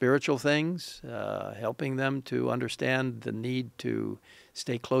them spiritual things, helping them to understand the need to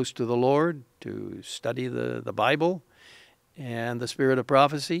stay close to the Lord, to study the Bible and the spirit of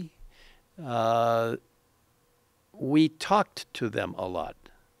prophecy. We talked to them a lot.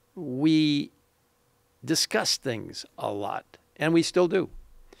 We discussed things a lot, and we still do.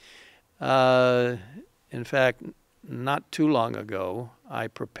 Uh, in fact, not too long ago, I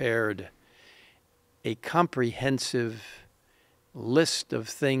prepared a comprehensive list of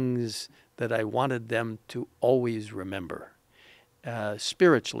things that I wanted them to always remember,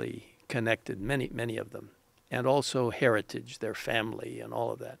 spiritually connected, many of them, and also heritage, their family, and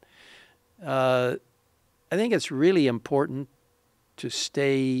all of that. I think it's really important to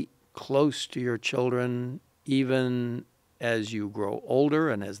stay close to your children, even as you grow older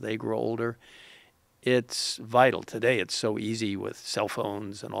and as they grow older. It's vital. Today it's so easy with cell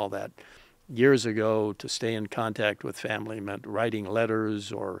phones and all that. Years ago, to stay in contact with family meant writing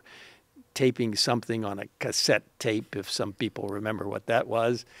letters or taping something on a cassette tape, if some people remember what that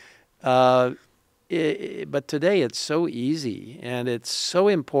was. But today it's so easy, and it's so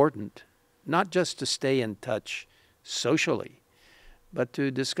important, not just to stay in touch socially, but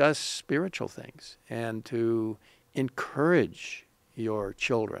to discuss spiritual things and to encourage your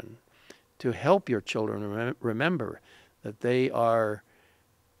children, to help your children remember that they are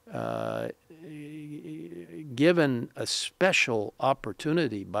given a special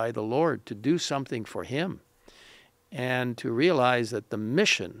opportunity by the Lord to do something for Him, and to realize that the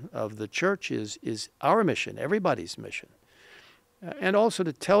mission of the church is our mission, everybody's mission. And also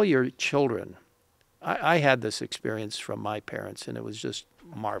to tell your children, I had this experience from my parents, and it was just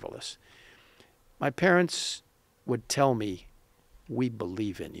marvelous. My parents would tell me, "We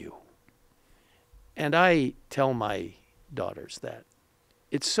believe in you." And I tell my daughters that.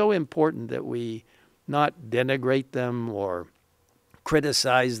 It's so important that we not denigrate them or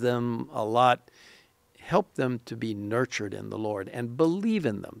criticize them a lot. Help them to be nurtured in the Lord and believe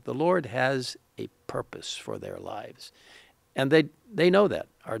in them. The Lord has a purpose for their lives. And they know that.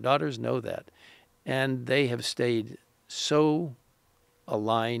 Our daughters know that. And they have stayed so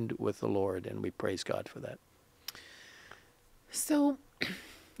aligned with the Lord, and we praise God for that. So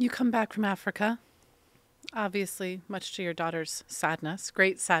you come back from Africa, obviously, much to your daughter's sadness,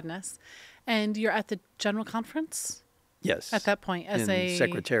 great sadness, and you're at the General Conference? Yes. At that point, as in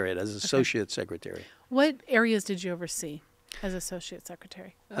Secretariat, as Associate Secretary. What areas did you oversee as Associate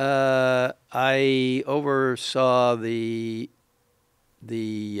Secretary? I oversaw the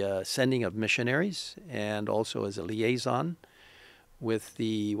sending of missionaries, and also as a liaison with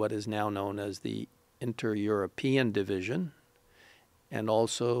what is now known as the Inter-European Division, and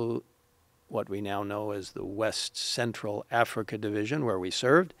also what we now know as the West Central Africa Division, where we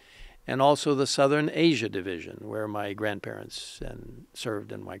served, and also the Southern Asia Division, where my grandparents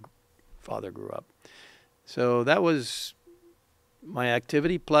served and my father grew up. So that was my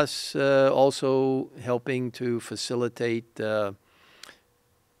activity, plus also helping to facilitate the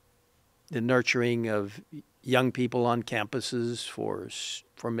nurturing of young people on campuses for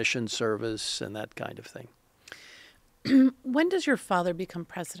mission service and that kind of thing. When does your father become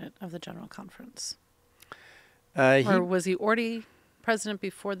president of the General Conference? Or was he already president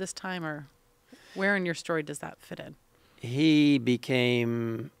before this time, or where in your story does that fit in? He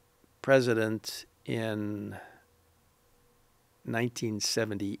became president in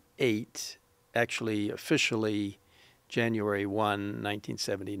 1978, actually officially January 1,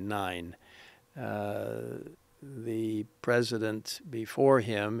 1979. The president before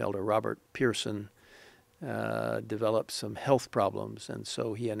him, Elder Robert Pearson, developed some health problems, and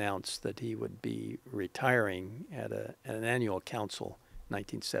so he announced that he would be retiring at an annual council in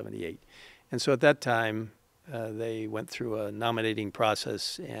 1978. And so at that time, they went through a nominating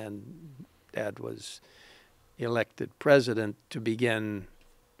process, and Dad was elected president to begin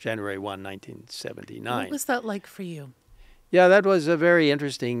January 1, 1979. What was that like for you? Yeah, that was a very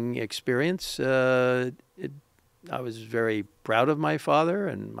interesting experience. I was very proud of my father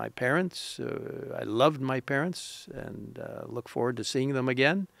and my parents. I loved my parents and look forward to seeing them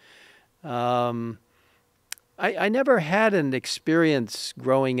again. I never had an experience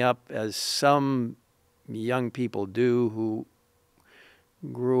growing up as some young people do who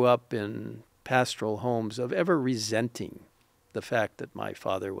grew up in pastoral homes of ever resenting the fact that my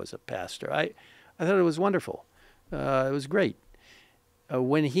father was a pastor. I thought it was wonderful. It was great.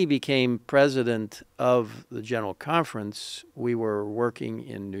 When he became president of the General Conference, we were working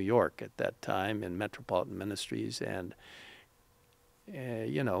in New York at that time in Metropolitan Ministries, and,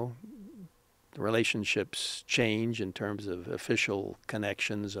 the relationships change in terms of official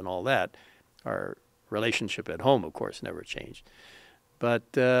connections and all that. Our relationship at home, of course, never changed.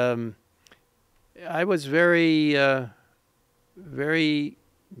 But I was very, very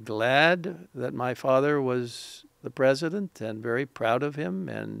glad that my father was the president, and very proud of him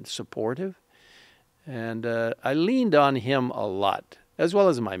and supportive. And I leaned on him a lot, as well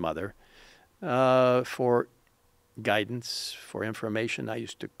as my mother, for guidance, for information. I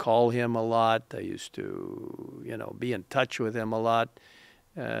used to call him a lot. I used to, be in touch with him a lot.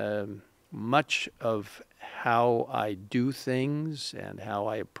 Much of how I do things and how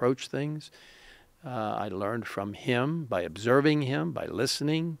I approach things, I learned from him by observing him, by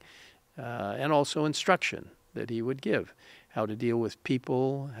listening, and also instruction that he would give. How to deal with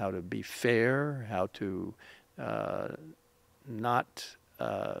people, how to be fair, how to not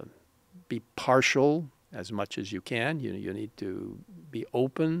be partial as much as you can. You need to be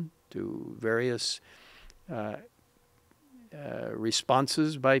open to various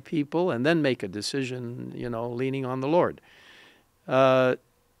responses by people, and then make a decision, leaning on the Lord.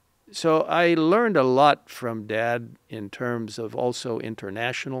 So I learned a lot from Dad in terms of also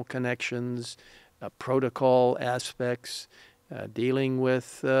international connections, protocol aspects, dealing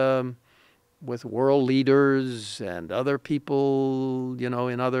with world leaders and other people,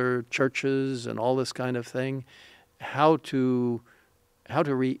 in other churches and all this kind of thing, how to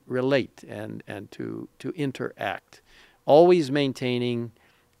relate and to interact, always maintaining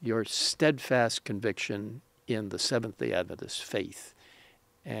your steadfast conviction in the Seventh-day Adventist faith,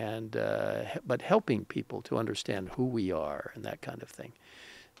 and but helping people to understand who we are and that kind of thing.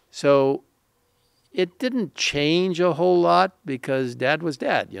 So it didn't change a whole lot because Dad was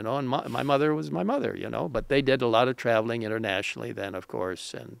Dad, and my mother was my mother, but they did a lot of traveling internationally then, of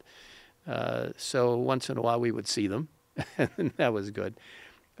course, and so once in a while we would see them, and that was good.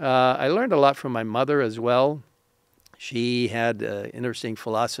 I learned a lot from my mother as well. She had interesting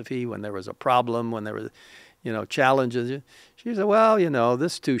philosophy when there was a problem, when there was, challenges. She said, well,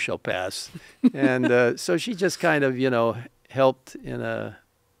 this too shall pass. And so she just kind of, helped in a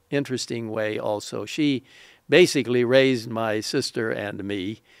interesting way also. She basically raised my sister and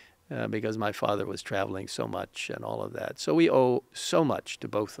me because my father was traveling so much and all of that. So we owe so much to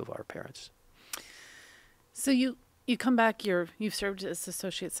both of our parents. So you come back, you've served as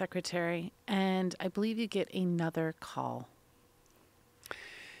associate secretary, and I believe you get another call.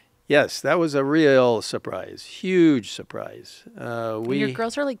 Yes, that was a real surprise, huge surprise. Your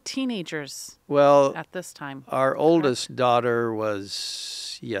girls are like teenagers at this time. Our oldest daughter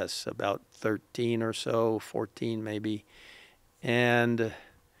was, yes, about 13 or so, 14 maybe. And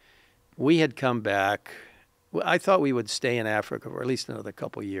we had come back. I thought we would stay in Africa for at least another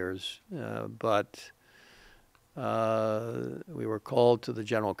couple years, but we were called to the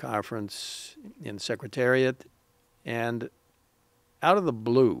General Conference in Secretariat, and out of the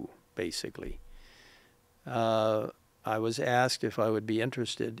blue, basically, I was asked if I would be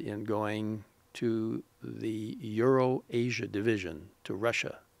interested in going to the Euro-Asia division, to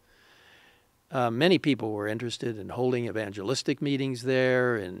Russia. Many people were interested in holding evangelistic meetings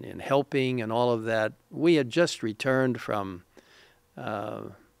there and in helping and all of that. We had just returned from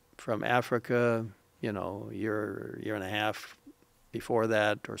Africa, year and a half before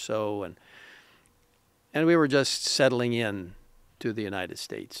that or so, and we were just settling in to the United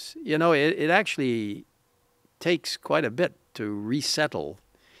States. It actually takes quite a bit to resettle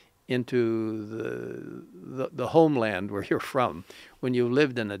into the homeland where you're from when you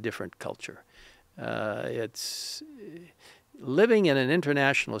lived in a different culture. It's living in an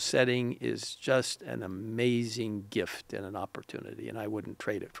international setting is just an amazing gift and an opportunity, and I wouldn't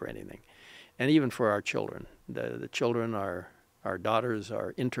trade it for anything. And even for our children, the children, our daughters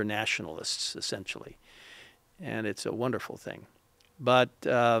are internationalists essentially, and it's a wonderful thing. But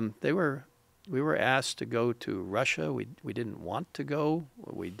we were asked to go to Russia. We didn't want to go.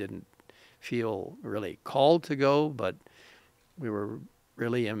 We didn't feel really called to go, but we were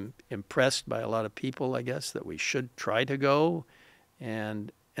really impressed by a lot of people, I guess, that we should try to go.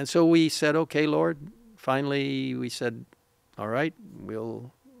 And so we said, okay, Lord. Finally, we said, all right,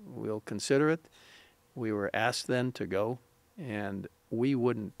 we'll consider it. We were asked then to go, and we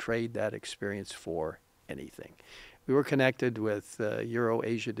wouldn't trade that experience for anything. We were connected with the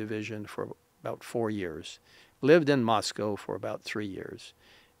Euro-Asia Division for about 4 years, lived in Moscow for about 3 years,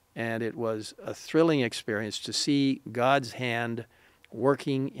 and it was a thrilling experience to see God's hand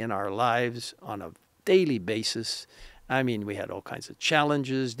working in our lives on a daily basis. I mean, we had all kinds of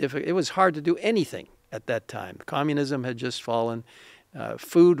challenges. It was hard to do anything at that time. Communism had just fallen.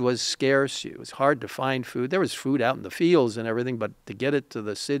 Food was scarce. It was hard to find food. There was food out in the fields and everything, but to get it to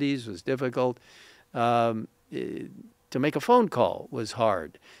the cities was difficult. To make a phone call was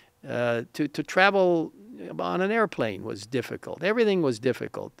hard. To travel on an airplane was difficult. Everything was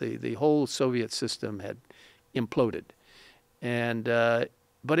difficult. The whole Soviet system had imploded. And but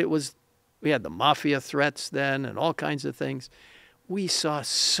we had the mafia threats then and all kinds of things. We saw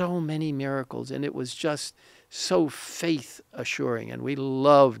so many miracles, and it was just so faith assuring, and we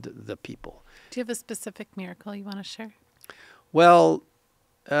loved the people. Do you have a specific miracle you want to share? Well,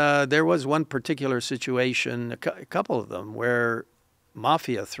 there was one particular situation, a couple of them, where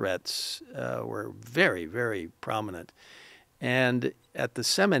mafia threats were very, very prominent. And at the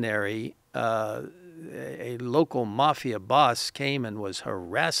seminary, a local mafia boss came and was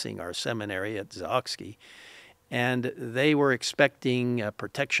harassing our seminary at Zauxki. And they were expecting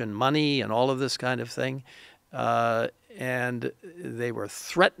protection money and all of this kind of thing. And they were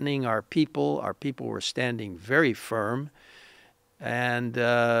threatening our people. Our people were standing very firm. And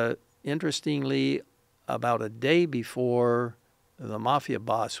interestingly, about a day before the mafia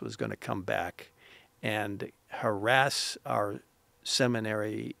boss was going to come back and harass our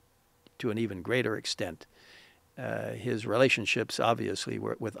seminary to an even greater extent, his relationships, obviously,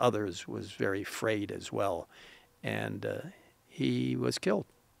 with others was very frayed as well. And he was killed.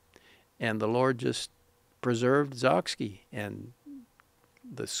 And the Lord just preserved Zauxki, and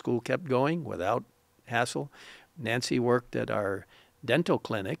the school kept going without hassle. Nancy worked at our dental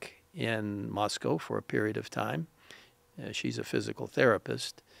clinic in Moscow for a period of time. She's a physical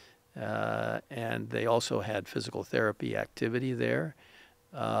therapist, and they also had physical therapy activity there.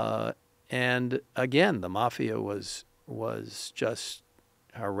 And again, the mafia was just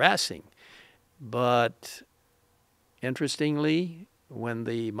harassing. But interestingly, when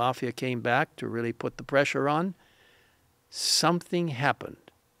the mafia came back to really put the pressure on, something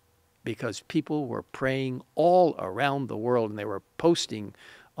happened, because people were praying all around the world, and they were posting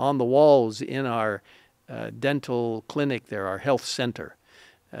on the walls in our dental clinic there, our health center.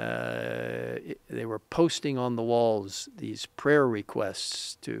 They were posting on the walls these prayer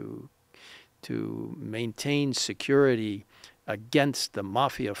requests to maintain security against the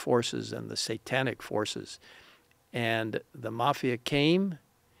mafia forces and the satanic forces. And the mafia came,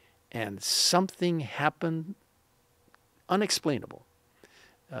 and something happened unexplainable.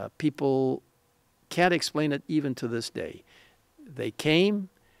 People can't explain it even to this day. They came,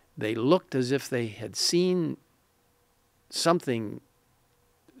 they looked as if they had seen something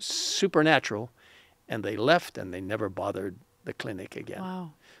supernatural, and they left, and they never bothered the clinic again.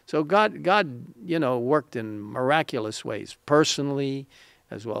 Wow. So God, worked in miraculous ways, personally,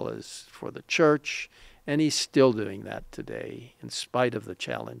 as well as for the church, and he's still doing that today, in spite of the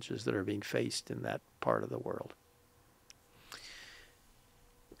challenges that are being faced in that part of the world.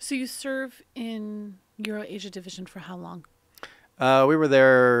 So you serve in Euro-Asia Division for how long? We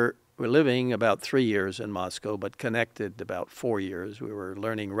were living about 3 years in Moscow, but connected about 4 years. We were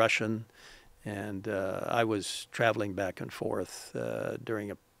learning Russian, and I was traveling back and forth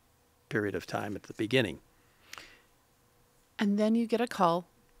during a period of time at the beginning. And then you get a call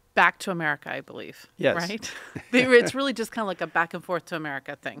back to America, I believe. Yes. Right? It's really just kind of like a back and forth to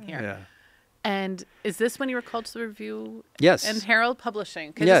America thing here. Yeah. And is this when you were called to the Review Yes. and Herald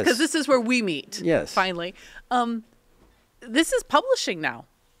Publishing? Yes. Because this is where we meet. Yes. Finally. This is publishing now.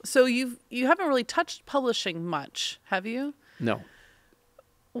 So you haven't really touched publishing much, have you? No.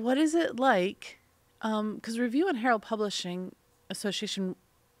 What is it like? Because Review and Herald Publishing Association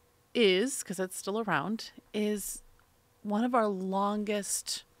because it's still around, is one of our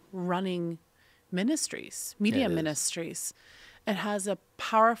longest running ministries, media ministries. It has a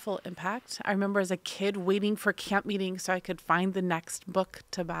powerful impact. I remember as a kid waiting for camp meetings so I could find the next book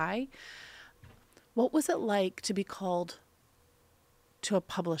to buy. What was it like to be called to a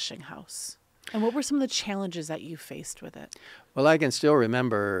publishing house? And what were some of the challenges that you faced with it? Well, I can still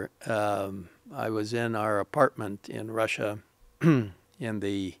remember I was in our apartment in Russia in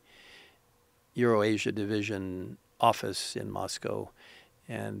the Euro-Asia Division office in Moscow,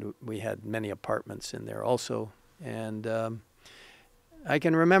 and we had many apartments in there also. And I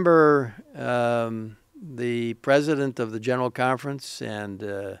can remember the president of the General Conference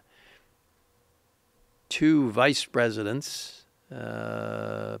and two vice presidents,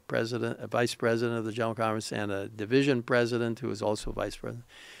 a vice president of the General Conference and a division president who was also vice president.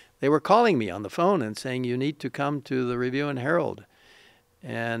 They were calling me on the phone and saying, "You need to come to the Review and Herald."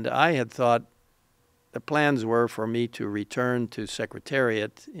 And I had thought the plans were for me to return to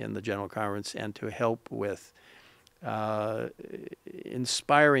Secretariat in the General Conference and to help with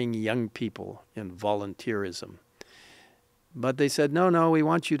inspiring young people in volunteerism. But they said, no, we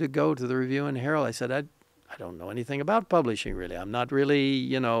want you to go to the Review and Herald. I said, I don't know anything about publishing, really. I'm not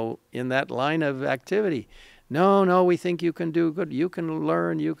really, in that line of activity. No, we think you can do good. You can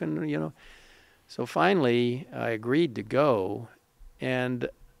learn, you can. So finally, I agreed to go, and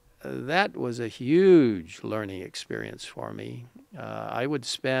that was a huge learning experience for me. I would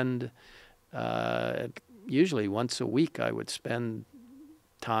spend, usually once a week, I would spend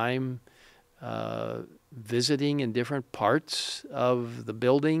time visiting in different parts of the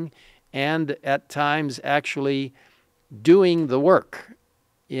building, and at times actually doing the work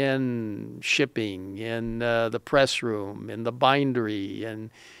in shipping, in the press room, in the bindery, and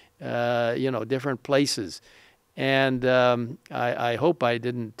different places. And I hope I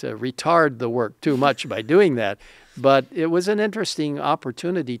didn't retard the work too much by doing that, but it was an interesting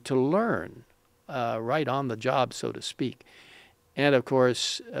opportunity to learn right on the job, so to speak. And of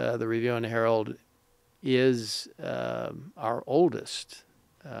course, the Review and Herald is our oldest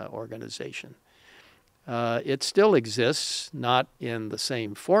organization. It still exists, not in the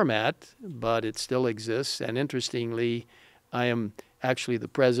same format, but it still exists. And interestingly, I am actually the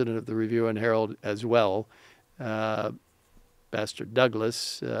president of the Review and Herald as well. Pastor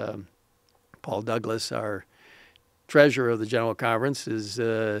Douglas, Paul Douglas, our treasurer of the General Conference, is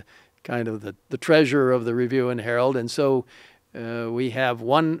kind of the treasurer of the Review and Herald. And so we have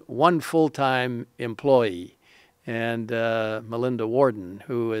one full-time employee, and Melinda Warden,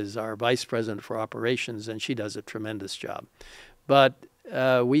 who is our vice president for operations, and she does a tremendous job. But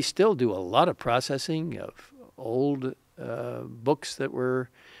we still do a lot of processing of old books that were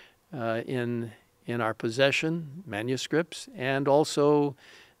in our possession, manuscripts, and also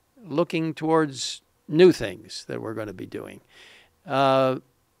looking towards new things that we're going to be doing.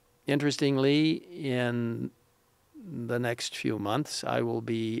 Interestingly, in the next few months, I will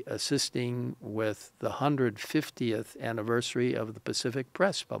be assisting with the 150th anniversary of the Pacific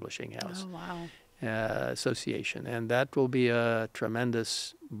Press Publishing House Association, and that will be a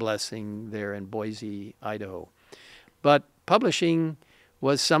tremendous blessing there in Boise, Idaho. But publishing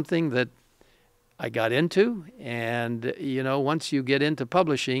was something that I got into, and once you get into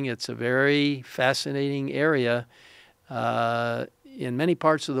publishing, it's a very fascinating area. In many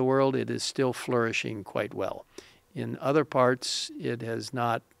parts of the world, it is still flourishing quite well. In other parts, it has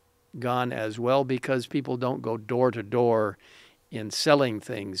not gone as well because people don't go door to door in selling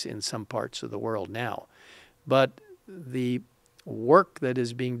things in some parts of the world now. But the work that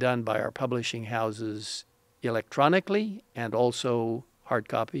is being done by our publishing houses electronically and also hard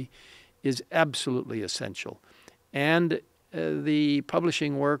copy is absolutely essential. And the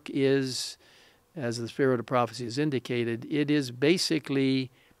publishing work is, as the Spirit of Prophecy has indicated, it is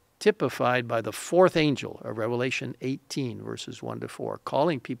basically typified by the fourth angel of Revelation 18, verses 1 to 4,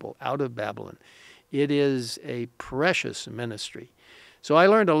 calling people out of Babylon. It is a precious ministry. So I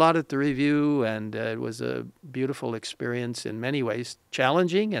learned a lot at the Review, and it was a beautiful experience in many ways,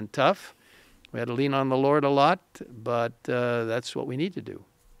 challenging and tough. We had to lean on the Lord a lot, but that's what we need to do.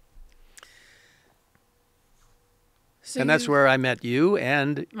 So and that's where I met you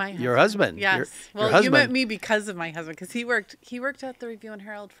and your husband. Yes. Your husband. You met me because of my husband, because he worked at the Review and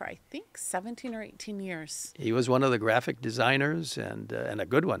Herald for, I think, 17 or 18 years. He was one of the graphic designers and a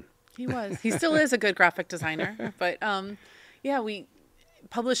good one. He was. He still is a good graphic designer. But,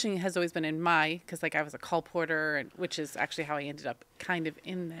 publishing has always been in because I was a call porter, which is actually how I ended up kind of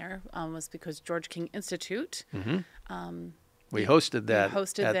in there, was because George King Institute. Mm-hmm. We hosted that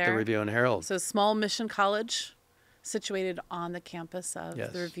at there. The Review and Herald. So small mission college situated on the campus of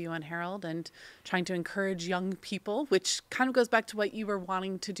the Review and Herald, and trying to encourage young people, which kind of goes back to what you were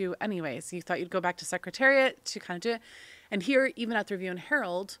wanting to do anyways. You thought you'd go back to Secretariat to kind of do it. And here, even at the Review and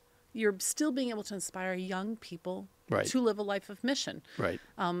Herald, you're still being able to inspire young people to live a life of mission. Right.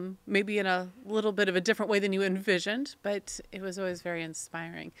 Maybe in a little bit of a different way than you envisioned, but it was always very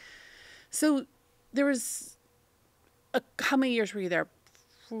inspiring. So there was, how many years were you there?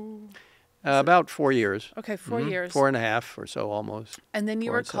 About 4 years. Okay, 4 years. 4.5 or so almost. And then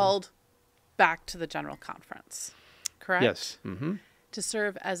you were called back to the General Conference, correct? Yes. Mm-hmm. To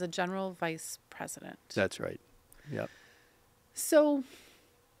serve as a General Vice President. That's right. Yep. So...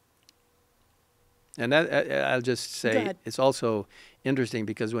 And that, I'll just say, it's also interesting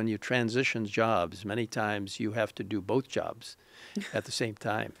because when you transition jobs, many times you have to do both jobs at the same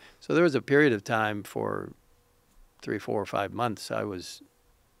time. So there was a period of time for 3, 4, or 5 months I was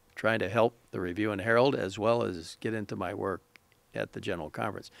trying to help the Review and Herald as well as get into my work at the General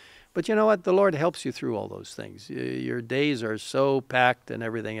Conference. But you know what? The Lord helps you through all those things. Your days are so packed and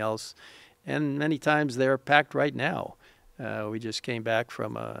everything else, and many times they're packed right now. We just came back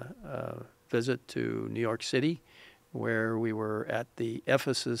from a visit to New York City, where we were at the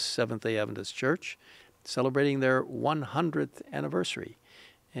Ephesus Seventh-day Adventist Church, celebrating their 100th anniversary.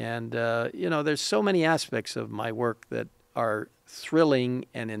 And, there's so many aspects of my work that are thrilling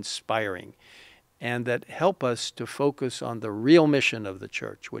and inspiring, and that help us to focus on the real mission of the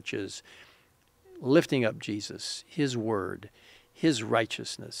church, which is lifting up Jesus, His Word, His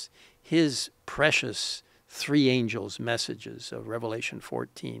righteousness, His precious three angels' messages of Revelation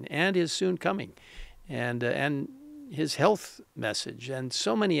 14, and His soon coming. and his health message, and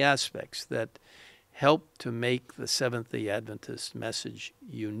so many aspects that help to make the Seventh-day Adventist message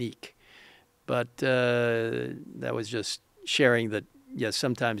unique. But that was just sharing that, yes,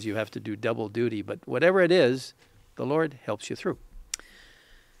 sometimes you have to do double duty, but whatever it is, the Lord helps you through.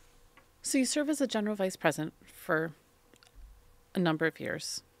 So you serve as a general vice president for a number of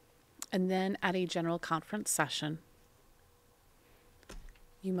years. And then at a general conference session,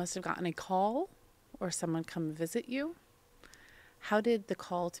 you must have gotten a call or someone come visit you. How did the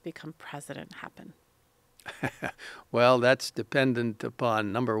call to become president happen? Well, that's dependent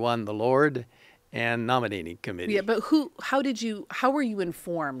upon, number one, the Lord and nominating committee. Yeah, but how were you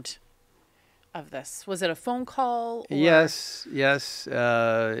informed of this? Was it a phone call? Or? Yes.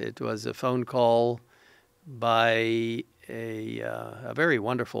 It was a phone call by a very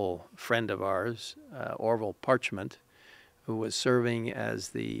wonderful friend of ours, Orville Parchment, who was serving as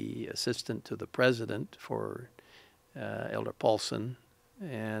the assistant to the president for Elder Paulson.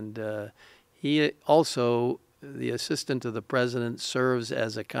 And he also, the assistant to the president, serves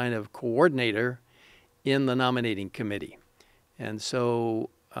as a kind of coordinator in the nominating committee. And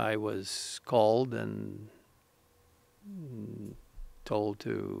so I was called and told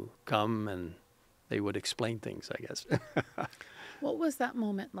to come, and they would explain things, I guess. What was that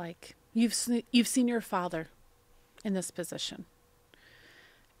moment like? You've seen your father in this position,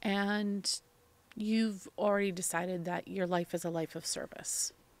 and you've already decided that your life is a life of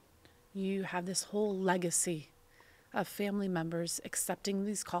service. You have this whole legacy of family members accepting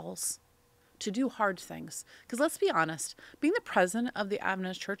these calls to do hard things. Because let's be honest, being the president of the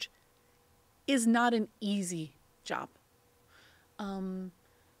Adventist Church is not an easy job.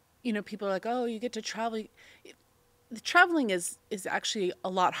 People are like, oh, you get to travel. The traveling is actually a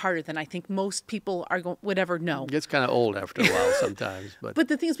lot harder than I think most people would ever know. It gets kind of old after a while sometimes. But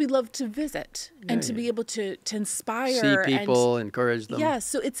the thing is, we love to visit and to be able to inspire. See people, encourage them. Yeah,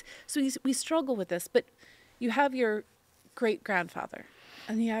 so we struggle with this. But you have your great-grandfather,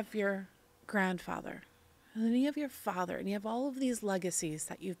 and you have your grandfather, and then you have your father, and you have all of these legacies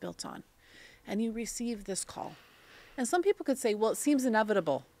that you've built on, and you receive this call. And some people could say, well, it seems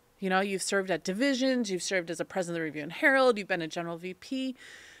inevitable. You've served at divisions, you've served as a president of the Review and Herald, you've been a general VP.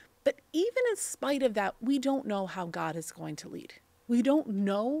 But even in spite of that, we don't know how God is going to lead. We don't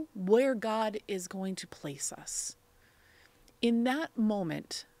know where God is going to place us. In that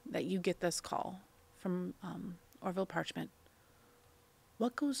moment that you get this call from Orville Parchment,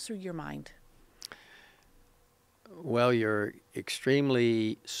 what goes through your mind? Well, you're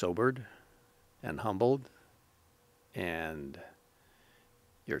extremely sobered and humbled, and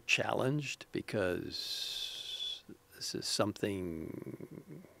you're challenged because this is something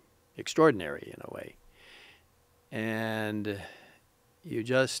extraordinary in a way. And you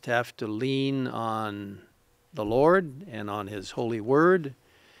just have to lean on the Lord and on His holy word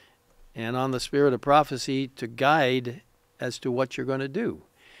and on the spirit of prophecy to guide as to what you're going to do.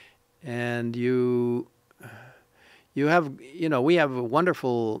 And we have a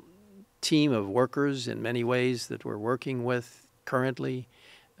wonderful team of workers in many ways that we're working with currently.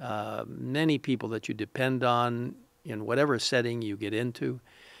 Many people that you depend on in whatever setting you get into.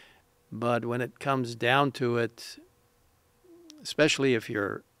 But when it comes down to it, especially if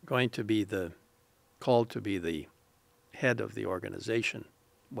you're going to be called to be the head of the organization,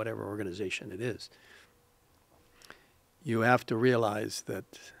 whatever organization it is, you have to realize that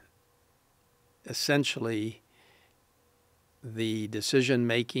essentially the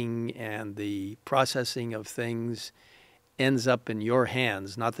decision-making and the processing of things ends up in your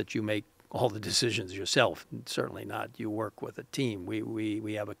hands. Not that you make all the decisions yourself, certainly not. You work with a team.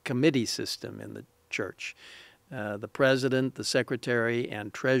 We have a committee system in the church. The president, the secretary,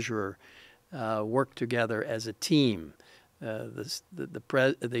 and treasurer work together as a team. The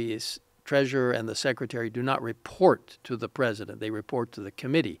treasurer and the secretary do not report to the president. They report to the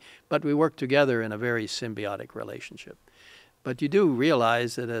committee. But we work together in a very symbiotic relationship. But you do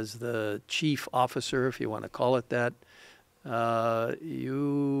realize that as the chief officer, if you want to call it that,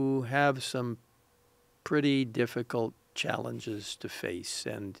 you have some pretty difficult challenges to face.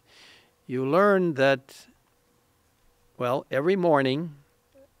 And you learn that, well, every morning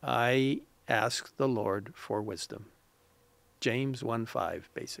I ask the Lord for wisdom. James 1:5,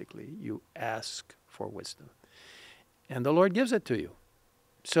 basically. You ask for wisdom. And the Lord gives it to you.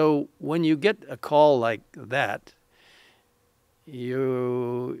 So when you get a call like that,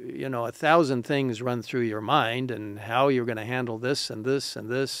 you know, 1,000 things run through your mind, and how you're going to handle this and this and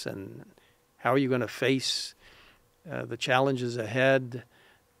this, and how are you going to face the challenges ahead.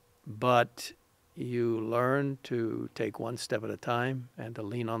 But you learn to take one step at a time and to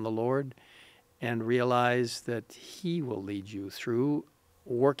lean on the Lord. and realize that he will lead you through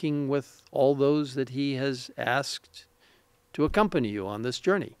working with all those that he has asked to accompany you on this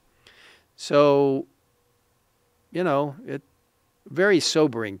journey. So, it very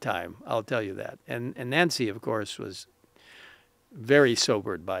sobering time, I'll tell you that. And Nancy, of course, was very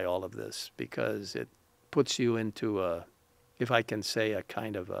sobered by all of this, because it puts you into if I can say, a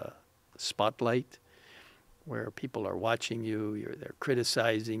kind of a spotlight where people are watching you, they're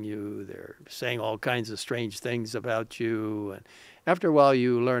criticizing you, they're saying all kinds of strange things about you. And after a while,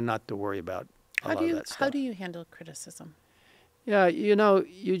 you learn not to worry about a lot of that stuff. How do you handle criticism? Yeah,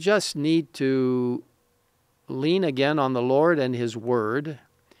 you just need to lean again on the Lord and His Word.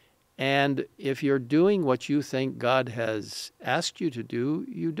 And if you're doing what you think God has asked you to do,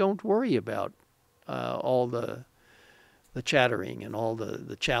 you don't worry about all the chattering and all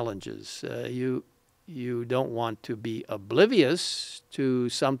the challenges. You don't want to be oblivious to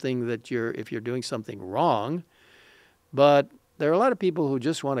something if you're doing something wrong. But there are a lot of people who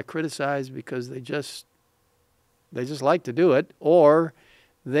just want to criticize because they just like to do it, or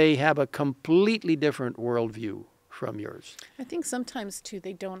they have a completely different worldview from yours. I think sometimes, too,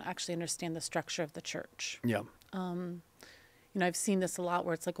 they don't actually understand the structure of the church. Yeah. I've seen this a lot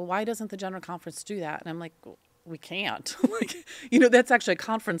where it's like, well, why doesn't the General Conference do that? And I'm like, well, we can't. That's actually a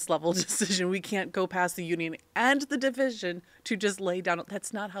conference level decision. We can't go past the union and the division to just lay down.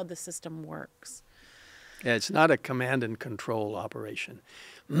 That's not how the system works. Yeah, it's not a command and control operation.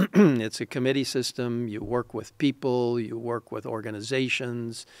 It's a committee system. You work with people. You work with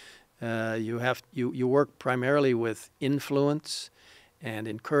organizations. You work primarily with influence and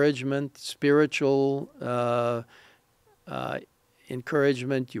encouragement, spiritual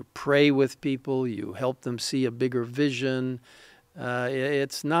encouragement. You pray with people. You help them see a bigger vision.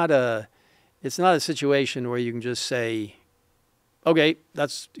 It's not a situation where you can just say, okay,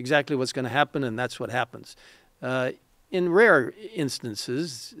 that's exactly what's going to happen, and that's what happens. In rare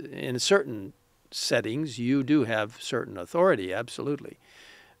instances, in certain settings, you do have certain authority, absolutely.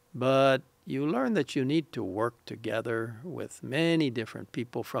 But you learn that you need to work together with many different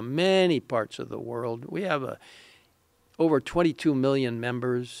people from many parts of the world. We have over 22 million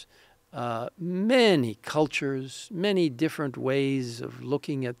members, many cultures, many different ways of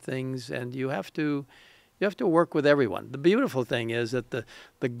looking at things, and you have to work with everyone. The beautiful thing is that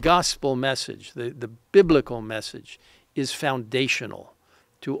the gospel message, the biblical message, is foundational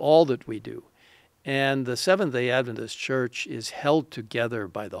to all that we do. And the Seventh-day Adventist Church is held together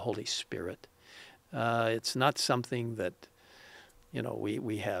by the Holy Spirit. It's not something that,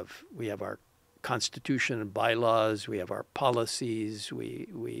 we have our constitution and bylaws, we have our policies,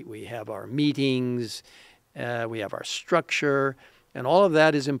 we have our meetings, we have our structure, and all of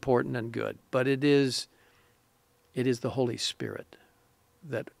that is important and good. But it is the Holy Spirit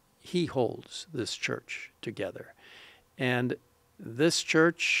that He holds this church together. And this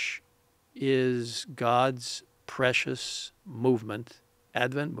church is God's precious movement,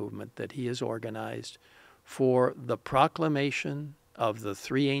 Advent movement, that He has organized for the proclamation of the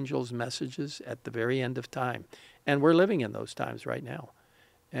three angels' messages at the very end of time. And we're living in those times right now.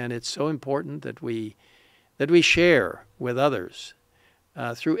 And it's so important that we share with others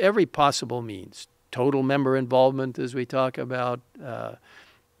through every possible means. Total member involvement, as we talk about,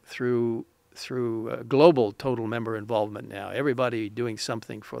 through global total member involvement now, everybody doing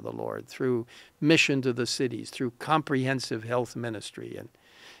something for the Lord, through mission to the cities, through comprehensive health ministry.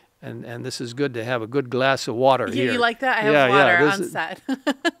 And this is good to have a good glass of water here. You like that? I have water on set.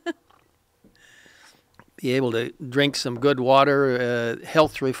 Be able to drink some good water,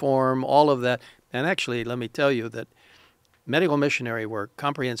 health reform, all of that. And actually, let me tell you that medical missionary work,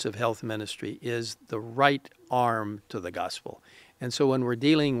 comprehensive health ministry, is the right arm to the gospel. And so when we're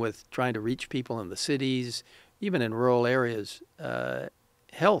dealing with trying to reach people in the cities, even in rural areas,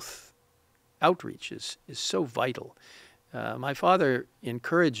 health outreach is so vital. My father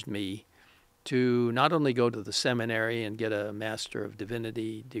encouraged me to not only go to the seminary and get a Master of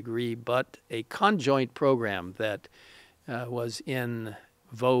Divinity degree, but a conjoint program that was in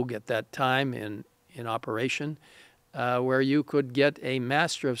vogue at that time in operation, where you could get a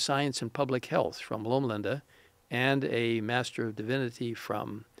Master of Science in Public Health from Loma Linda and a Master of Divinity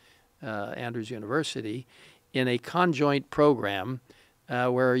from Andrews University in a conjoint program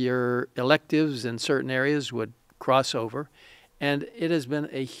where your electives in certain areas would cross over. And it has been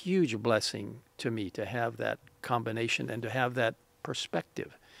a huge blessing to me to have that combination and to have that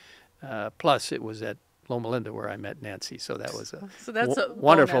perspective. Plus, it was at Loma Linda where I met Nancy, so that was a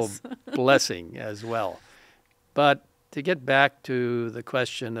wonderful blessing as well. But to get back to the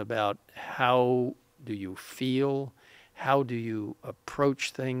question about how do you feel, how do you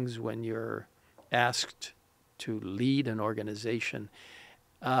approach things when you're asked to lead an organization,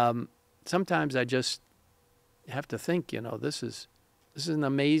 sometimes I just have to think, this is an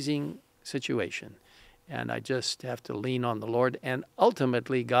amazing situation, and I just have to lean on the Lord, and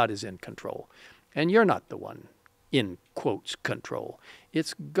ultimately God is in control. And you're not the one in quotes control.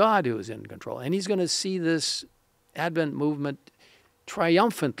 It's God who is in control, and he's going to see this Advent movement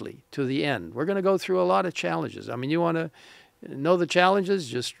triumphantly to the end. We're going to go through a lot of challenges. I mean, you want to know the challenges?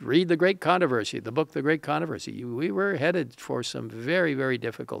 Just read The Great Controversy, the book The Great Controversy. We were headed for some very, very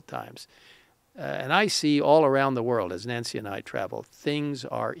difficult times. And I see all around the world, as Nancy and I travel, things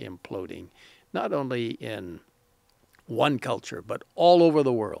are imploding, not only in one culture, but all over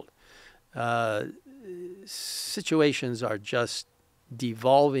the world. Situations are just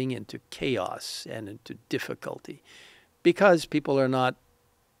devolving into chaos and into difficulty because people are not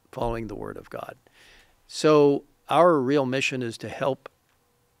following the Word of God. So our real mission is to help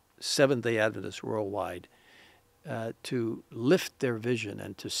Seventh-day Adventists worldwide to lift their vision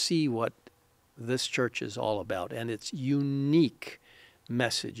and to see what this church is all about, and its unique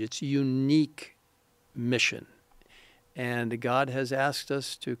message, its unique mission. And God has asked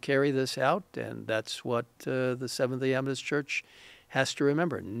us to carry this out, and that's what the Seventh-day Adventist Church has to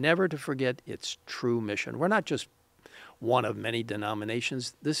remember, never to forget its true mission. We're not just one of many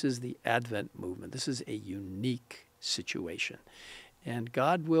denominations. This is the Advent movement. This is a unique situation. And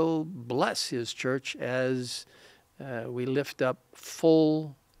God will bless his church as we lift up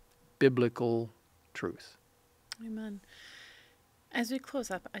full biblical truth. Amen. As we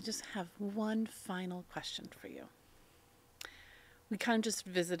close up, I just have one final question for you. We kind of just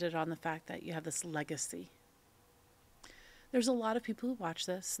visited on the fact that you have this legacy. There's a lot of people who watch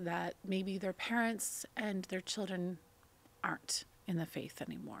this that maybe their parents and their children aren't in the faith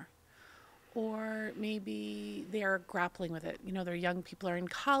anymore. Or maybe they're grappling with it. Their young people are in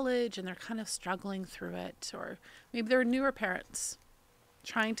college and they're kind of struggling through it. Or maybe they're newer parents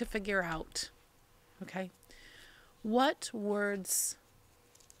trying to figure out, okay, what words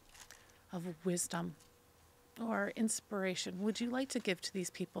of wisdom or inspiration would you like to give to these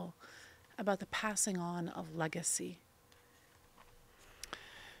people about the passing on of legacy?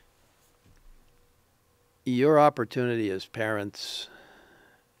 Your opportunity as parents,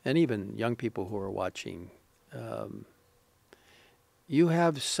 and even young people who are watching, you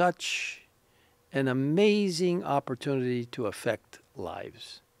have such an amazing opportunity to affect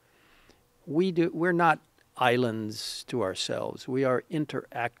lives. We're not islands to ourselves. We are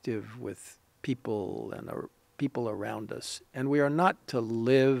interactive with people and our people around us, and we are not to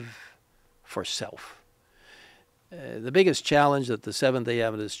live for self. The biggest challenge that the Seventh-day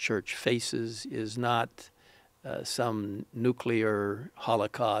Adventist Church faces is not some nuclear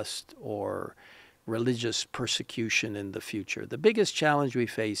holocaust or religious persecution in the future. The biggest challenge we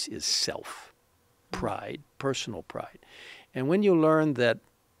face is self, pride, personal pride. And when you learn that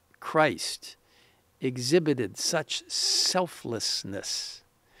Christ exhibited such selflessness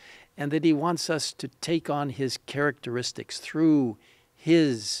and that he wants us to take on his characteristics through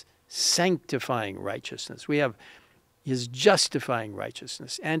his sanctifying righteousness. We have his justifying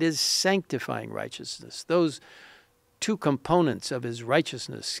righteousness and his sanctifying righteousness. Those two components of his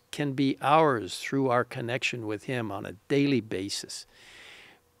righteousness can be ours through our connection with him on a daily basis.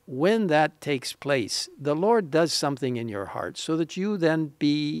 When that takes place, the Lord does something in your heart so that you then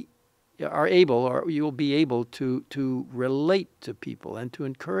are able, or you'll be able to relate to people and to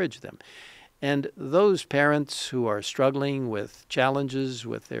encourage them. And those parents who are struggling with challenges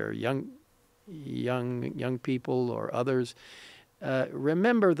with their young people or others,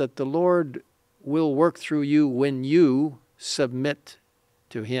 remember that the Lord will work through you when you submit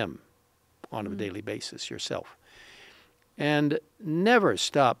to him on a daily basis yourself. And never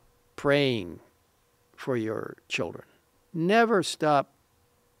stop praying for your children. Never stop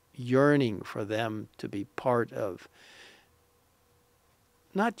yearning for them to be part of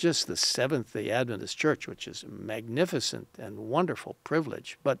not just the Seventh-day Adventist Church, which is a magnificent and wonderful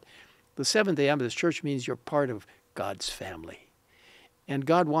privilege, but the Seventh-day Adventist Church means you're part of God's family. And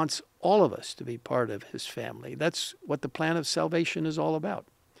God wants all of us to be part of his family. That's what the plan of salvation is all about.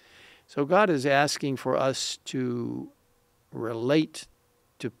 So God is asking for us to relate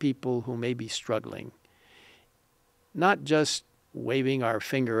to people who may be struggling, not just waving our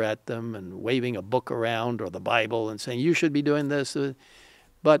finger at them and waving a book around or the Bible and saying, you should be doing this,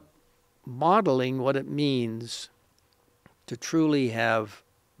 but modeling what it means to truly have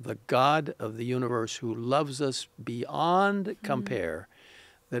the God of the universe who loves us beyond compare,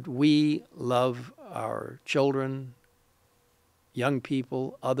 that we love our children, young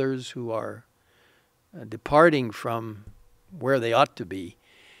people, others who are departing from where they ought to be,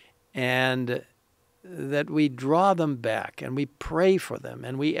 and that we draw them back and we pray for them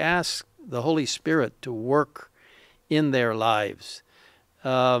and we ask the Holy Spirit to work in their lives.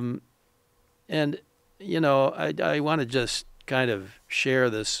 And, I want to just kind of share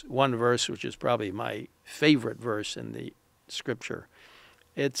this one verse, which is probably my favorite verse in the Scripture.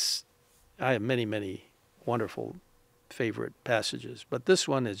 I have many, many wonderful favorite passages, but this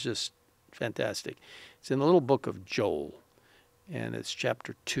one is just fantastic. It's in the little book of Joel, and it's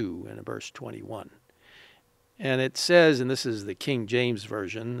chapter 2 and verse 21. And it says, and this is the King James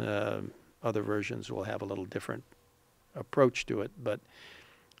Version, other versions will have a little different approach to it, but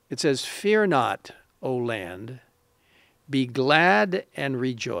it says, "Fear not, O land, be glad and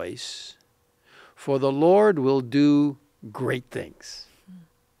rejoice, for the Lord will do great things."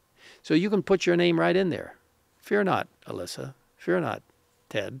 So you can put your name right in there. Fear not, Alyssa. Fear not,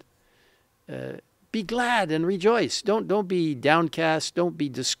 Ted. Be glad and rejoice. Don't be downcast. Don't be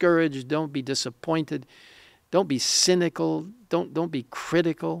discouraged. Don't be disappointed. Don't be cynical. Don't be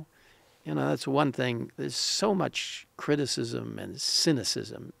critical. That's one thing. There's so much criticism and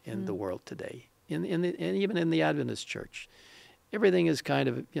cynicism in the world today, and even in the Adventist Church. Everything is kind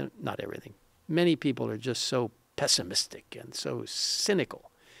of, not everything. Many people are just so pessimistic and so cynical.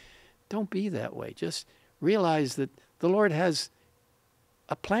 Don't be that way. Just realize that the Lord has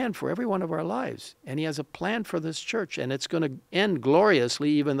a plan for every one of our lives, and He has a plan for this church, and it's going to end gloriously,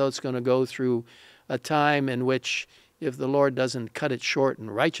 even though it's going to go through a time in which, if the Lord doesn't cut it short in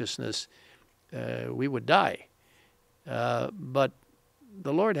righteousness, we would die. But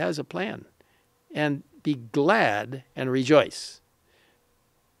the Lord has a plan. And be glad and rejoice.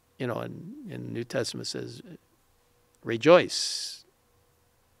 In the New Testament it says, rejoice.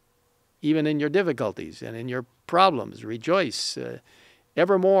 Even in your difficulties and in your problems, rejoice.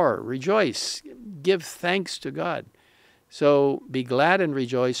 Evermore, rejoice. Give thanks to God. So be glad and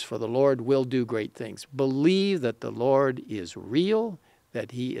rejoice, for the Lord will do great things. Believe that the Lord is real,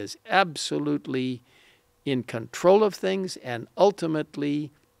 that He is absolutely in control of things, and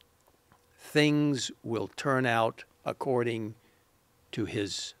ultimately things will turn out according to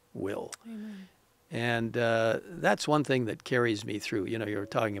His will. Amen. And that's one thing that carries me through. You're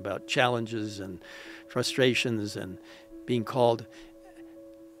talking about challenges and frustrations and being called.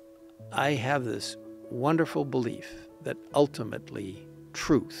 I have this wonderful belief that ultimately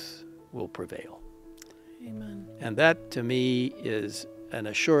truth will prevail. Amen. And that, to me, is an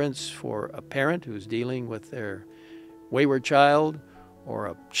assurance for a parent who's dealing with their wayward child, or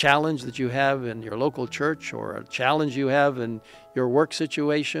a challenge that you have in your local church, or a challenge you have in your work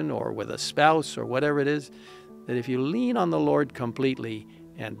situation, or with a spouse, or whatever it is, that if you lean on the Lord completely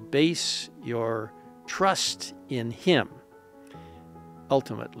and base your trust in Him,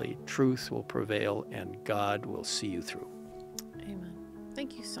 ultimately truth will prevail and God will see you through. Amen.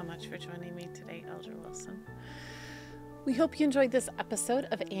 Thank you so much for joining me today, Elder Wilson. We hope you enjoyed this episode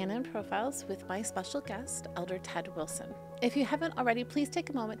of Anna in Profiles with my special guest, Elder Ted Wilson. If you haven't already, please take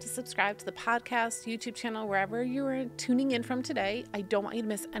a moment to subscribe to the podcast, YouTube channel, wherever you are tuning in from today. I don't want you to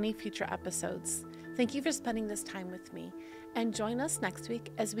miss any future episodes. Thank you for spending this time with me, and join us next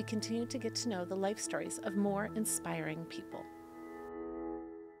week as we continue to get to know the life stories of more inspiring people.